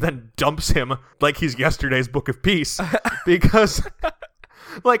that she then dumps him like he's yesterday's Book of Peace, because...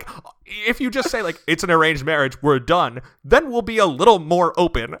 like, if you just say, like, it's an arranged marriage, we're done, then we'll be a little more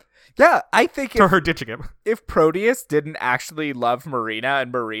open. Yeah, I think to her ditching him. If Proteus didn't actually love Marina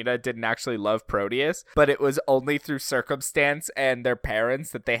and Marina didn't actually love Proteus, but it was only through circumstance and their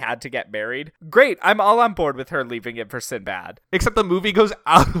parents that they had to get married, great, I'm all on board with her leaving him for Sinbad. Except the movie goes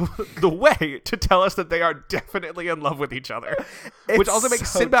out of the way to tell us that they are definitely in love with each other. Which also makes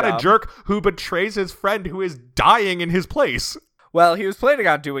so Sinbad dumb. A jerk who betrays his friend who is dying in his place. Well, he was planning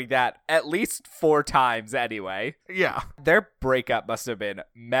on doing that at least 4 times anyway. Yeah. Their breakup must have been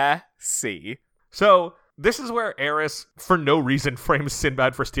messy. So, this is where Eris, for no reason, frames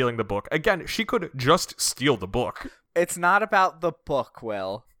Sinbad for stealing the book. Again, she could just steal the book. It's not about the book,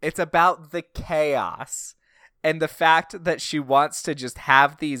 Will. It's about the chaos. And the fact that she wants to just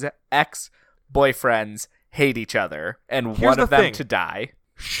have these ex-boyfriends hate each other and one of them to die.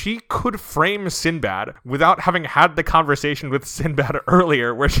 She could frame Sinbad without having had the conversation with Sinbad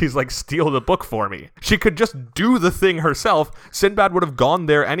earlier where she's like, steal the book for me. She could just do the thing herself. Sinbad would have gone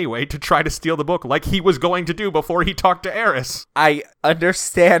there anyway to try to steal the book like he was going to do before he talked to Eris. I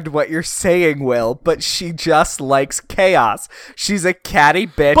understand what you're saying, Will, but she just likes chaos. She's a catty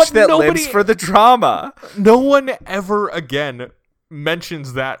bitch that lives for the drama. No one ever again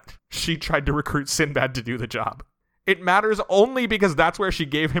mentions that she tried to recruit Sinbad to do the job. It matters only because that's where she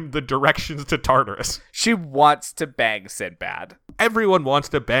gave him the directions to Tartarus. She wants to bang Sinbad. Everyone wants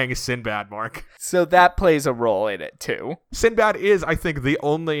to bang Sinbad, Mark. So that plays a role in it, too. Sinbad is, I think, the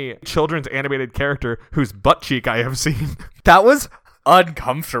only children's animated character whose butt cheek I have seen. That was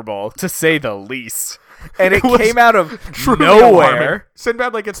uncomfortable, to say the least. And it came out of nowhere. Alarming.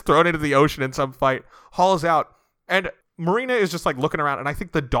 Sinbad gets thrown into the ocean in some fight, hauls out, and Marina is just looking around, and I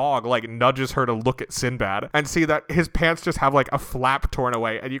think the dog nudges her to look at Sinbad and see that his pants just have a flap torn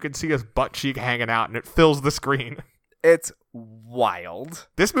away, and you can see his butt cheek hanging out, and it fills the screen. It's wild.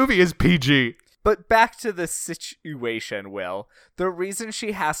 This movie is PG. But back to the situation, Will. The reason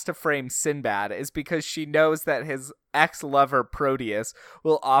she has to frame Sinbad is because she knows that his ex-lover Proteus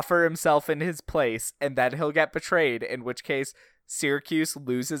will offer himself in his place and that he'll get betrayed, in which case Syracuse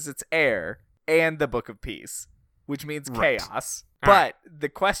loses its heir and the Book of Peace, which means chaos. But the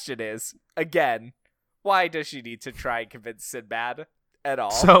question is, again, why does she need to try and convince Sinbad at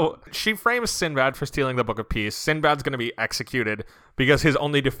all? So she frames Sinbad for stealing the Book of Peace. Sinbad's going to be executed because his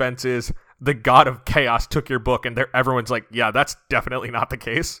only defense is the god of chaos took your book, and everyone's like, yeah, that's definitely not the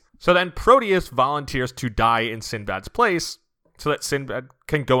case. So then Proteus volunteers to die in Sinbad's place so that Sinbad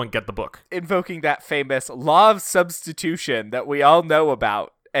can go and get the book. Invoking that famous law of substitution that we all know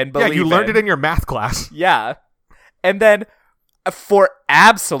about and believe in. Yeah, you learned it in your math class. Yeah. And then, for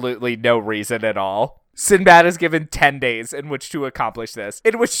absolutely no reason at all, Sinbad is given 10 days in which to accomplish this,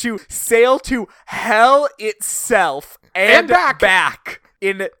 in which to sail to hell itself and back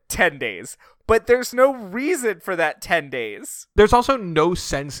in 10 days. But there's no reason for that 10 days. There's also no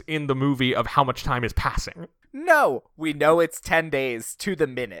sense in the movie of how much time is passing. No, we know it's 10 days to the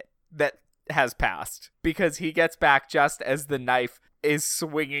minute that has passed, because he gets back just as the knife is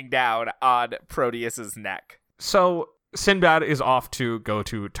swinging down on Proteus's neck. So Sinbad is off to go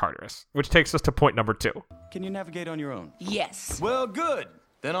to Tartarus, which takes us to point number 2. Can you navigate on your own? Yes. Well, good.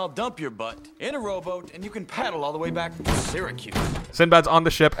 Then I'll dump your butt in a rowboat, and you can paddle all the way back to Syracuse. Sinbad's on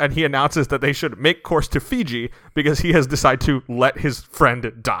the ship, and he announces that they should make course to Fiji because he has decided to let his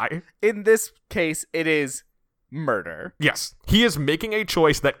friend die. In this case, it is murder. Yes, he is making a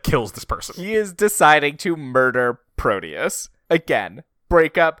choice that kills this person. He is deciding to murder Proteus. Again,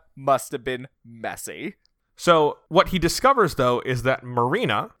 breakup must have been messy. So what he discovers, though, is that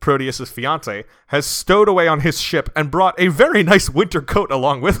Marina, Proteus's fiancée, has stowed away on his ship and brought a very nice winter coat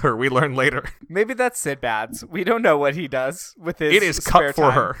along with her, we learn later. Maybe that's Sinbad's. We don't know what he does with his It is spare cut for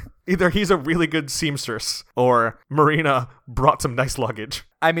time. her. Either he's a really good seamstress, or Marina brought some nice luggage.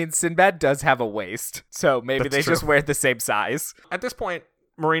 I mean, Sinbad does have a waist, so maybe That's they true. just wear the same size. At this point,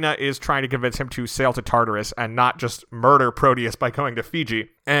 Marina is trying to convince him to sail to Tartarus and not just murder Proteus by going to Fiji.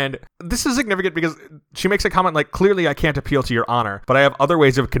 And this is significant because she makes a comment like, clearly I can't appeal to your honor, but I have other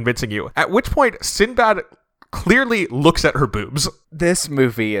ways of convincing you. At which point, Sinbad clearly looks at her boobs. This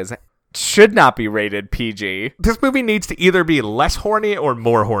movie should not be rated PG. This movie needs to either be less horny or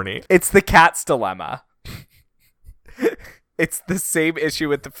more horny. It's the Cat's dilemma. It's the same issue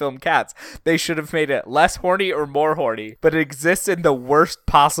with the film Cats. They should have made it less horny or more horny, but it exists in the worst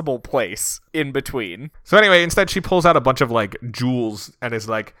possible place in between. So anyway, instead she pulls out a bunch of like jewels and is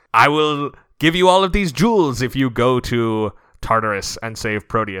like, I will give you all of these jewels if you go to Tartarus and save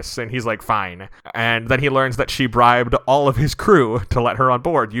Proteus. And he's like, fine. And then he learns that she bribed all of his crew to let her on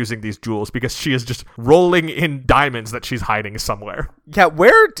board using these jewels because she is just rolling in diamonds that she's hiding somewhere. Yeah,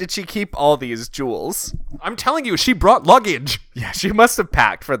 where did she keep all these jewels? I'm telling you, she brought luggage. Yeah, she must have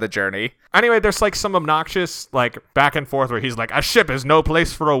packed for the journey. Anyway, there's like some obnoxious like back and forth where he's like, a ship is no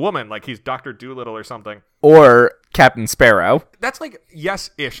place for a woman. Like he's Dr. Dolittle or something. Or Captain Sparrow. That's like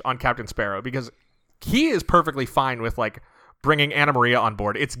yes-ish on Captain Sparrow because he is perfectly fine with like bringing Anna Maria on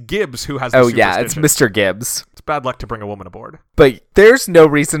board. It's Gibbs who has the it's superstition. Mr. Gibbs. It's bad luck to bring a woman aboard. But there's no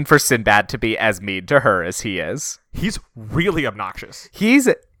reason for Sinbad to be as mean to her as he is. He's really obnoxious. He's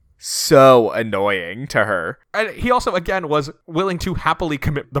so annoying to her. And he also, again, was willing to happily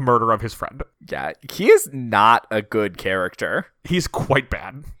commit the murder of his friend. Yeah, he is not a good character. He's quite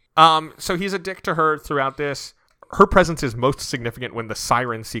bad. So he's a dick to her throughout this. Her presence is most significant when the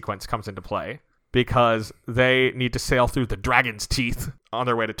siren sequence comes into play, because they need to sail through the dragon's teeth on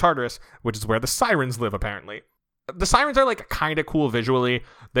their way to Tartarus, which is where the sirens live, apparently. The sirens are, like, kind of cool visually.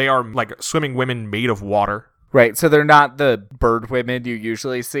 They are, like, swimming women made of water. Right, so they're not the bird women you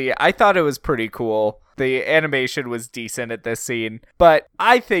usually see. I thought it was pretty cool. The animation was decent at this scene, but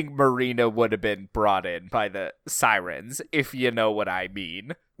I think Marina would have been brought in by the sirens, if you know what I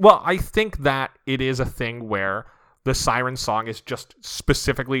mean. Well, I think that it is a thing where the siren song is just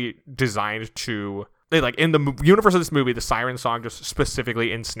specifically designed to, like, in the universe of this movie, the siren song just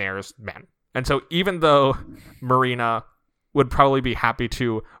specifically ensnares men. And so even though Marina would probably be happy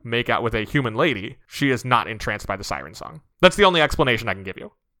to make out with a human lady, she is not entranced by the siren song. That's the only explanation I can give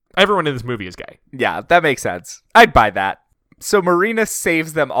you. Everyone in this movie is gay. Yeah, that makes sense. I'd buy that. So Marina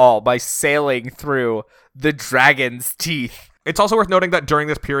saves them all by sailing through the dragon's teeth It's also worth noting that during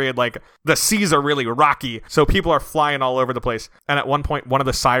this period, like, the seas are really rocky, so people are flying all over the place. And at one point, one of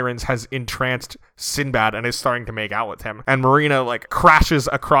the sirens has entranced Sinbad and is starting to make out with him. And Marina, like, crashes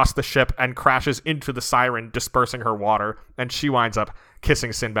across the ship and crashes into the siren, dispersing her water. And she winds up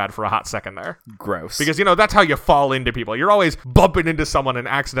kissing Sinbad for a hot second there. Gross. Because, you know, that's how you fall into people. You're always bumping into someone and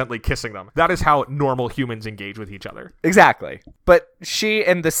accidentally kissing them. That is how normal humans engage with each other. Exactly. But she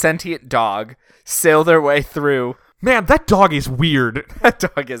and the sentient dog sail their way through. Man, that dog is weird. That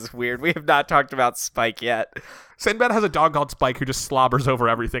dog is weird. We have not talked about Spike yet. Sinbad has a dog called Spike who just slobbers over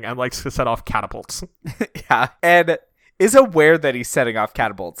everything and likes to set off catapults. Yeah. And is aware that he's setting off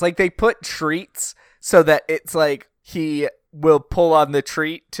catapults. Like, they put treats so that it's like he will pull on the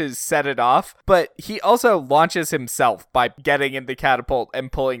treat to set it off, but he also launches himself by getting in the catapult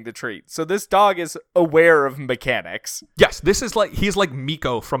and pulling the treat. So this dog is aware of mechanics. Yes, this is like, he's like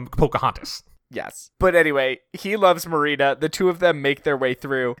Miko from Pocahontas. Yes. But anyway, he loves Marina. The two of them make their way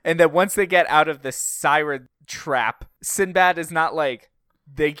through. And then once they get out of the siren trap, Sinbad is not like,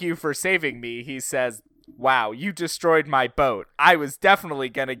 thank you for saving me. He says, wow, you destroyed my boat. I was definitely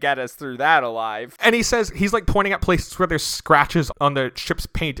going to get us through that alive. And he says, he's like pointing at places where there's scratches on the ship's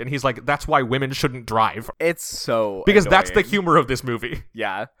paint. And he's like, that's why women shouldn't drive. It's so Because annoying. that's the humor of this movie.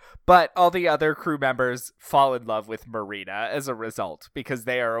 Yeah. But all the other crew members fall in love with Marina as a result because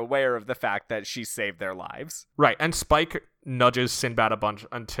they are aware of the fact that she saved their lives. Right. And Spike nudges Sinbad a bunch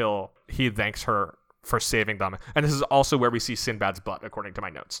until he thanks her for saving them. And this is also where we see Sinbad's butt, according to my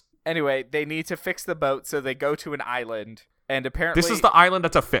notes. Anyway, they need to fix the boat, so they go to an island. And apparently... This is the island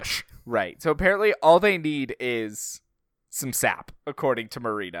that's a fish. Right. So apparently all they need is some sap, according to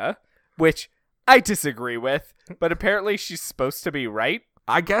Marina, which I disagree with. But apparently she's supposed to be right.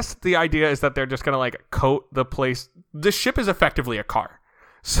 I guess the idea is that they're just going to like coat the place. The ship is effectively a car.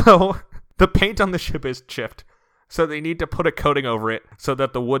 So the paint on the ship is chipped. So they need to put a coating over it so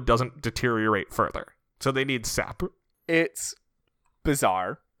that the wood doesn't deteriorate further. So they need sap. It's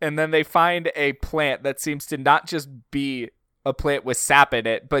bizarre. And then they find a plant that seems to not just be a plant with sap in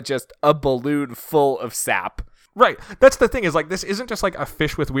it, but just a balloon full of sap. Right. That's the thing is like this isn't just like a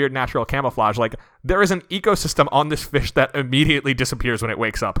fish with weird natural camouflage. Like there is an ecosystem on this fish that immediately disappears when it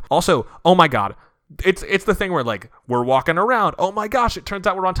wakes up. Also, oh my God. It's the thing where like we're walking around. Oh my gosh, it turns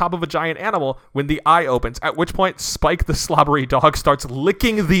out we're on top of a giant animal when the eye opens, at which point Spike the slobbery dog starts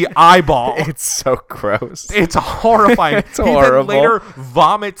licking the eyeball. It's so gross. It's horrifying. It's horrible. He then later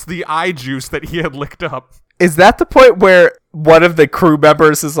vomits the eye juice that he had licked up. Is that the point where one of the crew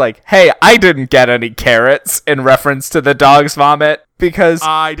members is like, hey, I didn't get any carrots in reference to the dog's vomit? Because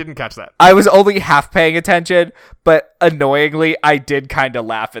I didn't catch that. I was only half paying attention, but annoyingly, I did kind of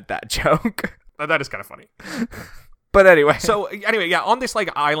laugh at that joke. That is kind of funny. But anyway. So anyway, yeah, on this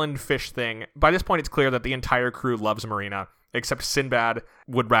like island fish thing, by this point it's clear that the entire crew loves Marina, except Sinbad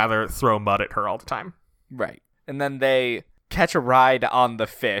would rather throw mud at her all the time. Right. And then they catch a ride on the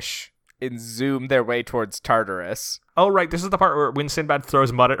fish and zoom their way towards Tartarus. Oh, right. This is the part where when Sinbad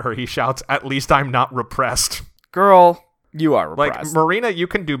throws mud at her, he shouts, "At least I'm not repressed." Girl, you are repressed. Like, Marina, you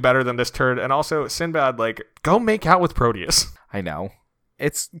can do better than this turd. And also, Sinbad, like, go make out with Proteus. I know.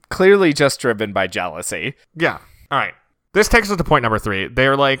 It's clearly just driven by jealousy. Yeah. All right. This takes us to point number 3.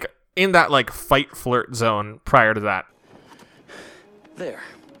 They're, like, in that, like, fight flirt zone prior to that. There.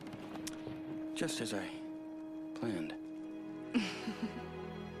 Just as I planned.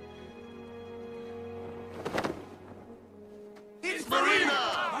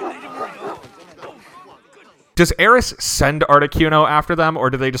 Does Eris send Articuno after them,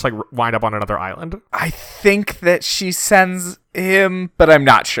 or do they just, like, wind up on another island? I think that she sends him, but I'm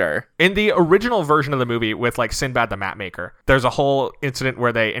not sure. In the original version of the movie with, like, Sinbad the Mapmaker, there's a whole incident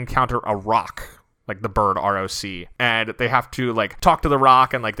where they encounter a rock, like the bird ROC, and they have to, like, talk to the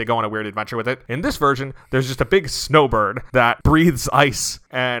rock, and, like, they go on a weird adventure with it. In this version, there's just a big snowbird that breathes ice,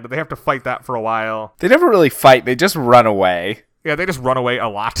 and they have to fight that for a while. They never really fight. They just run away. Yeah, they just run away a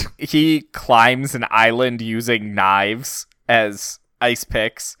lot. He climbs an island using knives as ice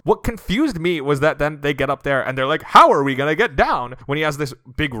picks. What confused me was that then they get up there and they're like, how are we going to get down? When he has this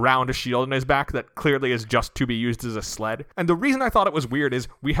big round shield in his back that clearly is just to be used as a sled. And the reason I thought it was weird is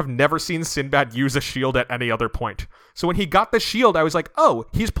we have never seen Sinbad use a shield at any other point. So when he got the shield, I was like, oh,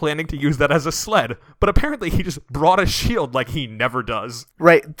 he's planning to use that as a sled. But apparently he just brought a shield like he never does.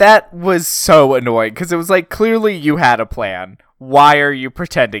 Right. That was so annoying because it was like, clearly you had a plan. Why are you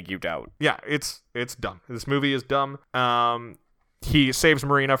pretending you don't? Yeah, it's dumb. This movie is dumb. He saves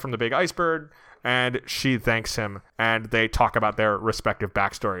Marina from the big iceberg, and she thanks him. and they talk about their respective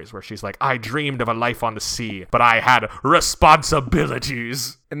backstories, where she's like, I dreamed of a life on the sea, but I had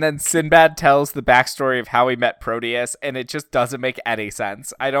responsibilities. And then Sinbad tells the backstory of how he met Proteus, and it just doesn't make any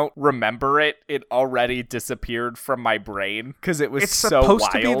sense. I don't remember it. It already disappeared from my brain because it was so wild. It's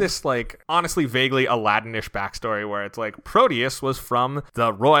supposed to be this, like, honestly, vaguely Aladdin-ish backstory where it's like, Proteus was from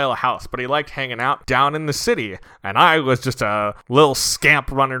the royal house, but he liked hanging out down in the city, and I was just a little scamp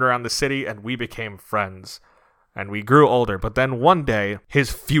running around the city, and we became friends. And we grew older, but then one day,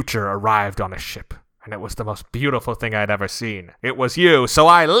 his future arrived on a ship. And it was the most beautiful thing I'd ever seen. It was you, so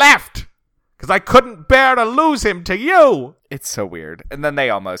I left! Because I couldn't bear to lose him to you! It's so weird. And then they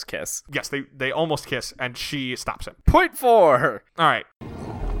almost kiss. Yes, they almost kiss, and she stops him. Point 4! Alright.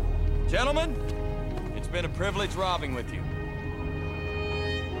 Gentlemen, it's been a privilege robbing with you.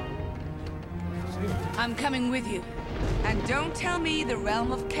 I'm coming with you. And don't tell me the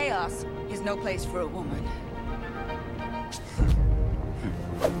realm of chaos is no place for a woman.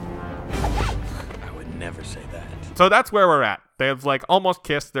 Never say that. So that's where we're at. They've like almost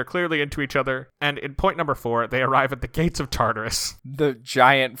kissed. They're clearly into each other. And in point number 4, they arrive at the gates of Tartarus. The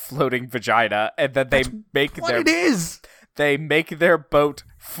giant floating vagina, and then they make what it is. They make their boat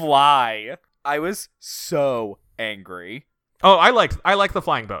fly. I was so angry. Oh, I like the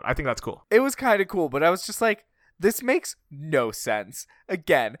flying boat. I think that's cool. It was kind of cool, but I was just like, this makes no sense.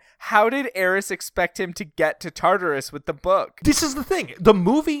 Again, how did Eris expect him to get to Tartarus with the book? This is the thing. The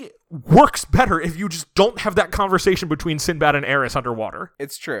movie works better if you just don't have that conversation between Sinbad and Eris underwater.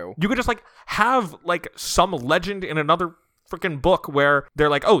 It's true. You could just like have like some legend in another freaking book where they're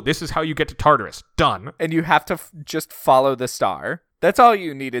like, oh, this is how you get to Tartarus. Done. And you have to just follow the star. That's all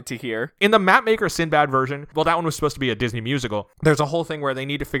you needed to hear. In the Mapmaker Sinbad version, well, that one was supposed to be a Disney musical. There's a whole thing where they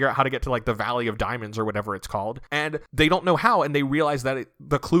need to figure out how to get to like the Valley of Diamonds or whatever it's called. And they don't know how. And they realize that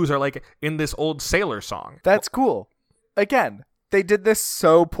the clues are like in this old sailor song. That's cool. Again, they did this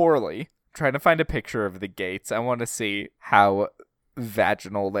so poorly. I'm trying to find a picture of the gates. I want to see how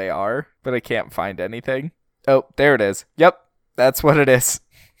vaginal they are, but I can't find anything. Oh, there it is. Yep, that's what it is.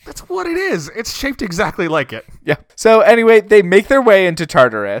 That's what it is. It's shaped exactly like it. Yeah. So anyway, they make their way into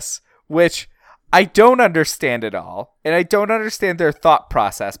Tartarus, which I don't understand at all. And I don't understand their thought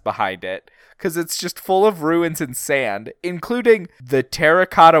process behind it, because it's just full of ruins and sand, including the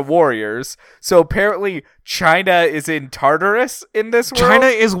terracotta warriors. So apparently China is in Tartarus in this world? China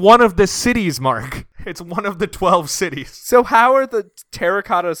is one of the cities, Mark. It's one of the 12 cities. So how are the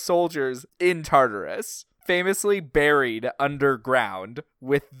terracotta soldiers in Tartarus? Famously buried underground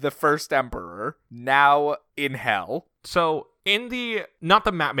with the first emperor, now in hell. So in the, not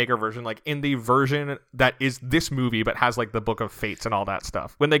the Mapmaker version, like in the version that is this movie but has like the Book of Fates and all that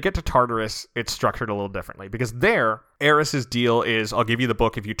stuff, when they get to Tartarus, it's structured a little differently, because there, Eris's deal is, I'll give you the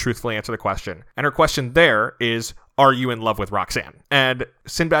book if you truthfully answer the question. And her question there is, are you in love with Roxanne? And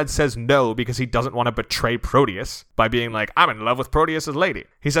Sinbad says no because he doesn't want to betray Proteus by being like, I'm in love with Proteus's lady.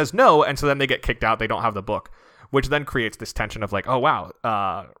 He says no, and so then they get kicked out. They don't have the book, which then creates this tension of like, oh,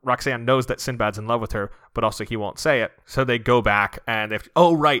 wow, Roxanne knows that Sinbad's in love with her, but also he won't say it. So they go back and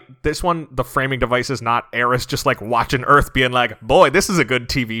oh, right, this one, the framing device is not Eris just like watching Earth being like, boy, this is a good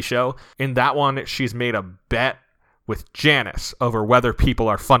TV show. In that one, she's made a bet with Janice over whether people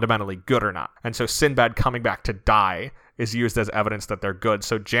are fundamentally good or not. And so Sinbad coming back to die is used as evidence that they're good.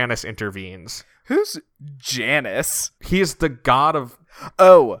 So Janice intervenes. Who's Janice? He is the god of...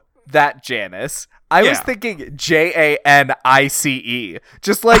 Oh, that Janice. I was thinking Janice.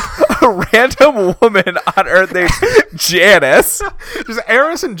 Just like a random woman on Earth named Janice. Just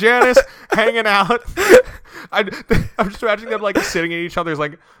Eris and Janice hanging out. I'm just imagining them like sitting in each other's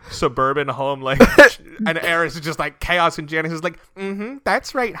like suburban home, like, and Eris is just like chaos, and Janice is like,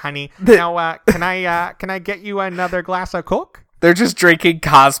 that's right, honey. Now, can I get you another glass of Coke? They're just drinking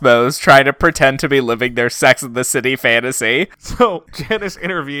Cosmos, trying to pretend to be living their Sex in the City fantasy. So Janice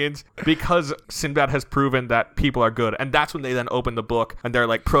intervenes because Sinbad has proven that people are good, and that's when they then open the book, and they're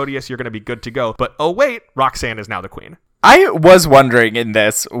like, Proteus, you're going to be good to go. But oh wait, Roxanne is now the queen. I was wondering in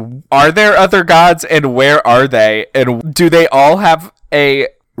this, are there other gods, and where are they? And do they all have a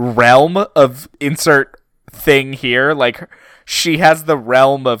realm of insert thing here? Like, she has the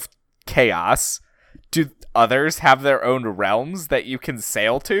realm of chaos. Do others have their own realms that you can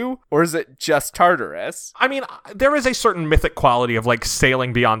sail to? Or is it just Tartarus? I mean, there is a certain mythic quality of like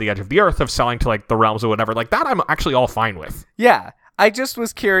sailing beyond the edge of the earth, of sailing to like the realms or whatever. Like that I'm actually all fine with. Yeah. I just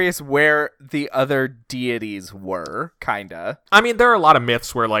was curious where the other deities were, kinda. I mean, there are a lot of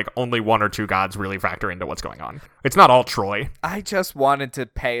myths where, like, only one or two gods really factor into what's going on. It's not all Troy. I just wanted to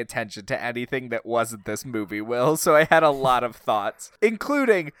pay attention to anything that wasn't this movie, Will, so I had a lot of thoughts,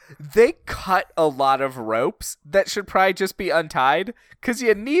 including they cut a lot of ropes that should probably just be untied, because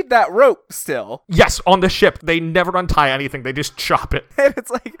you need that rope still. Yes, on the ship, they never untie anything. They just chop it. And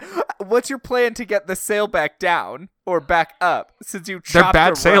it's like, what's your plan to get the sail back down or back up, since you They're chopped bad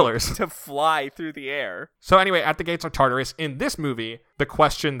the rope sailors. to fly through the air? So anyway, at the gates of Tartarus, in this movie, the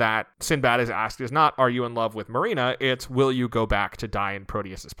question that Sinbad is asked is not, are you in love with Marina? It's, will you go back to die in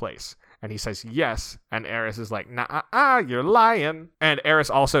Proteus's place? And he says yes, and Eris is like, nah, you're lying. And Eris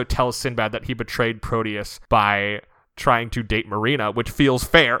also tells Sinbad that he betrayed Proteus by trying to date Marina, which feels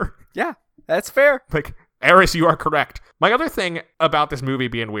fair. Yeah, that's fair. Like, Eris, you are correct. My other thing about this movie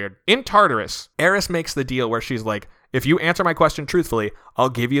being weird, in Tartarus, Eris makes the deal where she's like, if you answer my question truthfully, I'll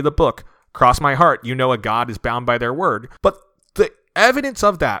give you the book. Cross my heart, you know a god is bound by their word. But the evidence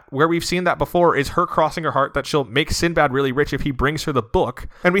of that, where we've seen that before, is her crossing her heart that she'll make Sinbad really rich if he brings her the book.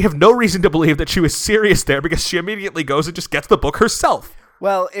 And we have no reason to believe that she was serious there, because she immediately goes and just gets the book herself.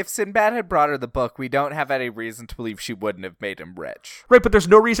 Well, if Sinbad had brought her the book, we don't have any reason to believe she wouldn't have made him rich. Right, but there's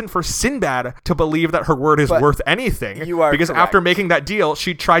no reason for Sinbad to believe that her word is worth anything. You are because correct. after making that deal,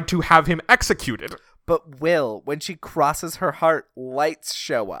 she tried to have him executed. But Will, when she crosses her heart, lights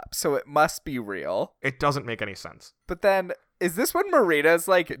show up, so it must be real. It doesn't make any sense. But then, is this when Marina's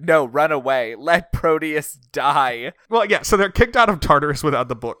like, no, run away, let Proteus die? Well, yeah, so they're kicked out of Tartarus without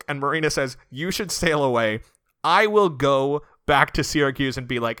the book, and Marina says, you should sail away. I will go back to Syracuse and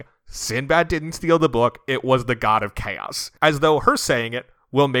be like, Sinbad didn't steal the book, it was the god of chaos. As though her saying it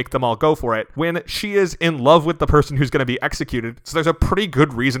will make them all go for it, when she is in love with the person who's going to be executed, so there's a pretty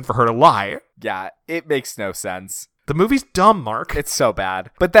good reason for her to lie. Yeah, it makes no sense. The movie's dumb, Mark. It's so bad.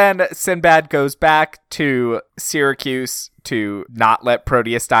 But then Sinbad goes back to Syracuse to not let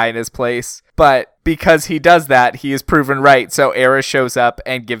Proteus die in his place. But because he does that, he is proven right, so Eris shows up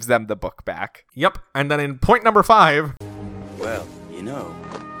and gives them the book back. Yep, and then in point number 5... Well, you know,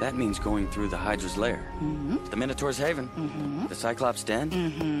 that means going through the Hydra's lair, the Minotaur's haven, the Cyclops'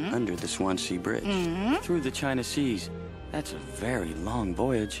 den, under the Swansea Bridge, through the China Seas. That's a very long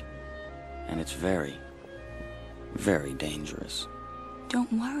voyage, and it's very, very dangerous.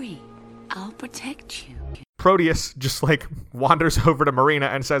 Don't worry. I'll protect you. Proteus just, like, wanders over to Marina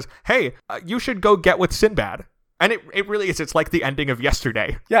and says, hey, you should go get with Sinbad. And it really is. It's like the ending of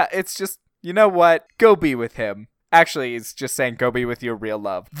Yesterday. Yeah, it's just, you know what? Go be with him. Actually, he's just saying go be with your real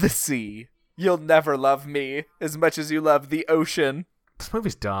love, the sea. You'll never love me as much as you love the ocean. This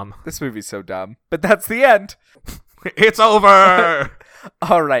movie's dumb. This movie's so dumb. But that's the end. It's over!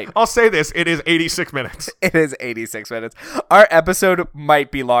 All right. I'll say this, it is 86 minutes. It is 86 minutes. Our episode might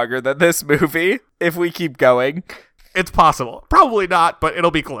be longer than this movie if we keep going. It's possible. Probably not, but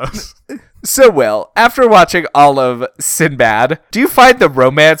it'll be close. So, Will, after watching all of Sinbad, do you find the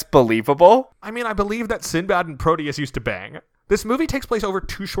romance believable? I mean, I believe that Sinbad and Proteus used to bang. This movie takes place over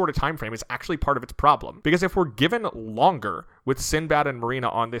too short a time frame is actually part of its problem. Because if we're given longer with Sinbad and Marina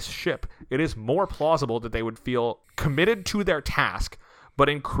on this ship, it is more plausible that they would feel committed to their task, but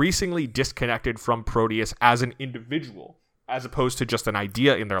increasingly disconnected from Proteus as an individual, as opposed to just an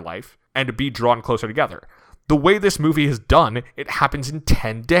idea in their life, and be drawn closer together. The way this movie is done, it happens in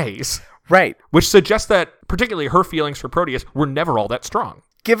 10 days. Right. Which suggests that, particularly her feelings for Proteus, were never all that strong.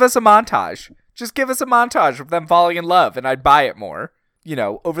 Give us a montage. Just give us a montage of them falling in love, and I'd buy it more. You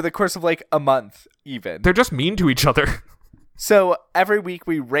know, over the course of like a month, even. They're just mean to each other. So every week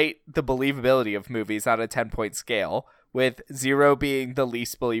we rate the believability of movies on a 10-point scale, with 0 being the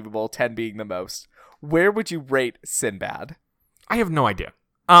least believable, 10 being the most. Where would you rate Sinbad? I have no idea.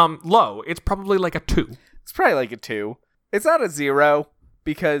 Low. It's probably like a 2. It's probably like a 2. It's not a 0,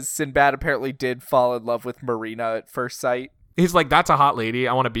 because Sinbad apparently did fall in love with Marina at first sight. He's like, that's a hot lady.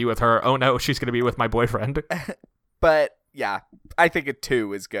 I want to be with her. Oh no, she's going to be with my boyfriend. But yeah, I think a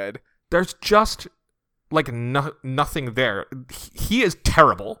 2 is good. There's just like nothing there. He is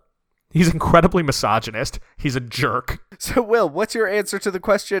terrible. He's incredibly misogynist. He's a jerk. So, Will, what's your answer to the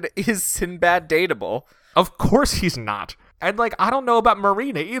question, is Sinbad dateable? Of course he's not. And, like, I don't know about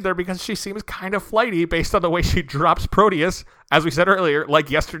Marina either, because she seems kind of flighty based on the way she drops Proteus, as we said earlier, like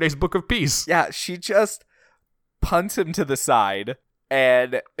Yesterday's Book of Peace. Yeah, she just punts him to the side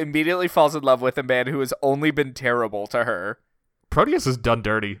and immediately falls in love with a man who has only been terrible to her. Proteus is done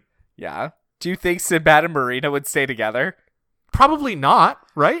dirty. Yeah. Do you think Sinbad and Marina would stay together? Probably not,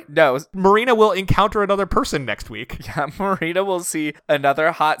 right? No. Marina will encounter another person next week. Yeah, Marina will see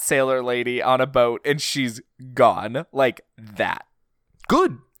another hot sailor lady on a boat and she's gone. Like that.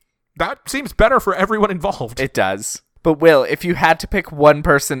 good. That seems better for everyone involved. It does. But Will, if you had to pick one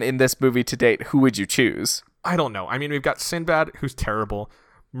person in this movie to date, who would you choose? I don't know. I mean, we've got Sinbad, who's terrible.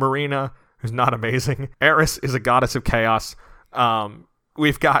 Marina, who's not amazing. Eris is a goddess of chaos.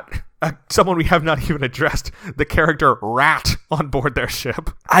 We've got someone we have not even addressed, the character Rat on board their ship.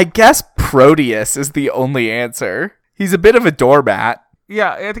 I guess Proteus is the only answer. He's a bit of a doormat.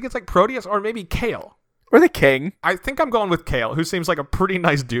 Yeah, I think it's like Proteus or maybe Kale. Or the king. I think I'm going with Kale, who seems like a pretty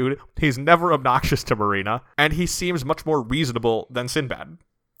nice dude. He's never obnoxious to Marina, and he seems much more reasonable than Sinbad.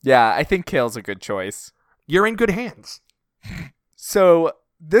 Yeah, I think Kale's a good choice. You're in good hands. So,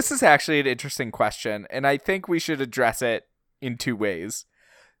 this is actually an interesting question, and I think we should address it in two ways.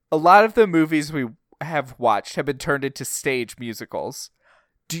 A lot of the movies we have watched have been turned into stage musicals.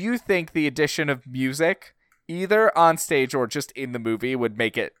 Do you think the addition of music, either on stage or just in the movie, would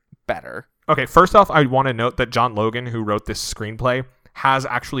make it better? Okay, first off, I want to note that John Logan, who wrote this screenplay, has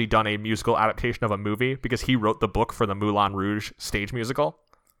actually done a musical adaptation of a movie because he wrote the book for the Moulin Rouge stage musical.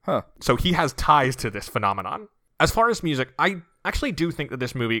 Huh. So he has ties to this phenomenon. As far as music, I actually do think that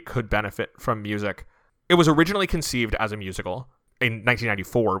this movie could benefit from music. It was originally conceived as a musical in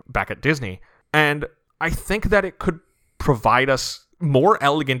 1994 back at Disney, and I think that it could provide us more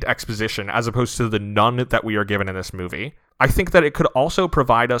elegant exposition as opposed to the none that we are given in this movie. I think that it could also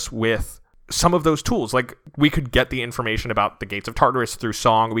provide us with some of those tools. Like, we could get the information about the Gates of Tartarus through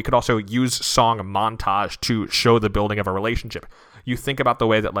song. We could also use song montage to show the building of a relationship. You think about the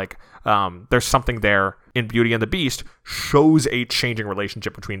way that, like, there's something there in Beauty and the Beast shows a changing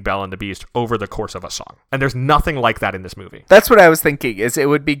relationship between Belle and the Beast over the course of a song. And there's nothing like that in this movie. That's what I was thinking, is it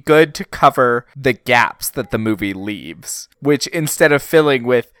would be good to cover the gaps that the movie leaves, which instead of filling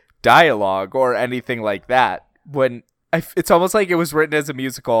with dialogue or anything like that, it's almost like it was written as a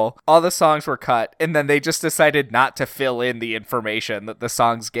musical, all the songs were cut, and then they just decided not to fill in the information that the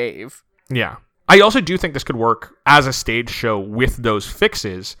songs gave. Yeah. I also do think this could work as a stage show with those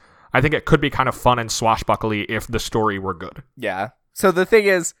fixes. I think it could be kind of fun and swashbuckly if the story were good. Yeah. So the thing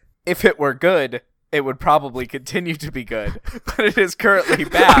is, if it were good, it would probably continue to be good, but it is currently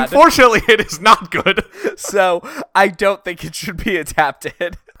bad. Unfortunately, it is not good. So I don't think it should be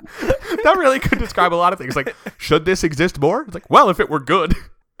adapted. That really could describe a lot of things. Like, should this exist more? It's like, well, if it were good.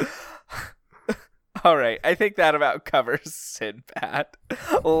 All right, I think that about covers Sinbad,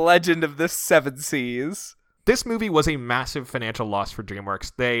 Legend of the Seven Seas. This movie was a massive financial loss for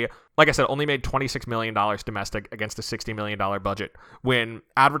DreamWorks. They, like I said, only made $26 million domestic against a $60 million budget. When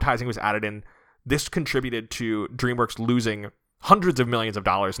advertising was added in, this contributed to DreamWorks losing hundreds of millions of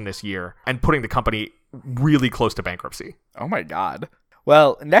dollars in this year and putting the company really close to bankruptcy. Oh my God.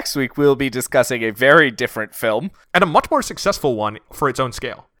 Well, next week we'll be discussing a very different film. And a much more successful one for its own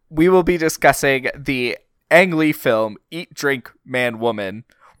scale. We will be discussing the Ang Lee film Eat, Drink, Man, Woman,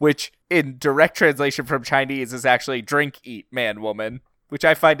 which in direct translation from Chinese is actually Drink, Eat, Man, Woman, which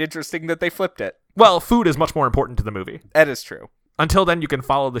I find interesting that they flipped it. Well, food is much more important to the movie. That is true. Until then, you can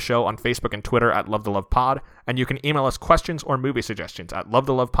follow the show on Facebook and Twitter at LoveTheLovePod, and you can email us questions or movie suggestions at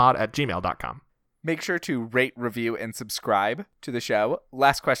lovethelovepod@gmail.com. Make sure to rate, review, and subscribe to the show.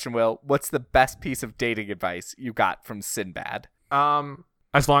 Last question, Will. What's the best piece of dating advice you got from Sinbad?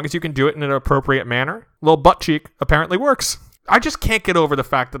 As long as you can do it in an appropriate manner. A little butt cheek apparently works. I just can't get over the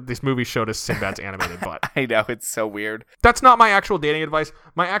fact that this movie showed us Sinbad's animated butt. I know, it's so weird. That's not my actual dating advice.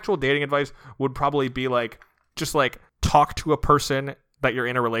 My actual dating advice would probably be just talk to a person that you're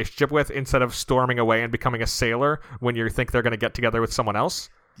in a relationship with instead of storming away and becoming a sailor when you think they're going to get together with someone else.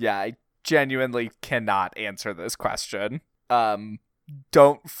 Yeah, I genuinely cannot answer this question.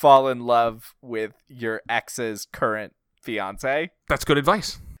 Don't fall in love with your ex's current fiance. That's good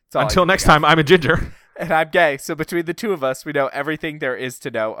advice. Until next time, I'm a ginger. And I'm gay, so between the two of us, we know everything there is to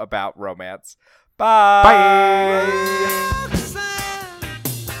know about romance. Bye! Bye!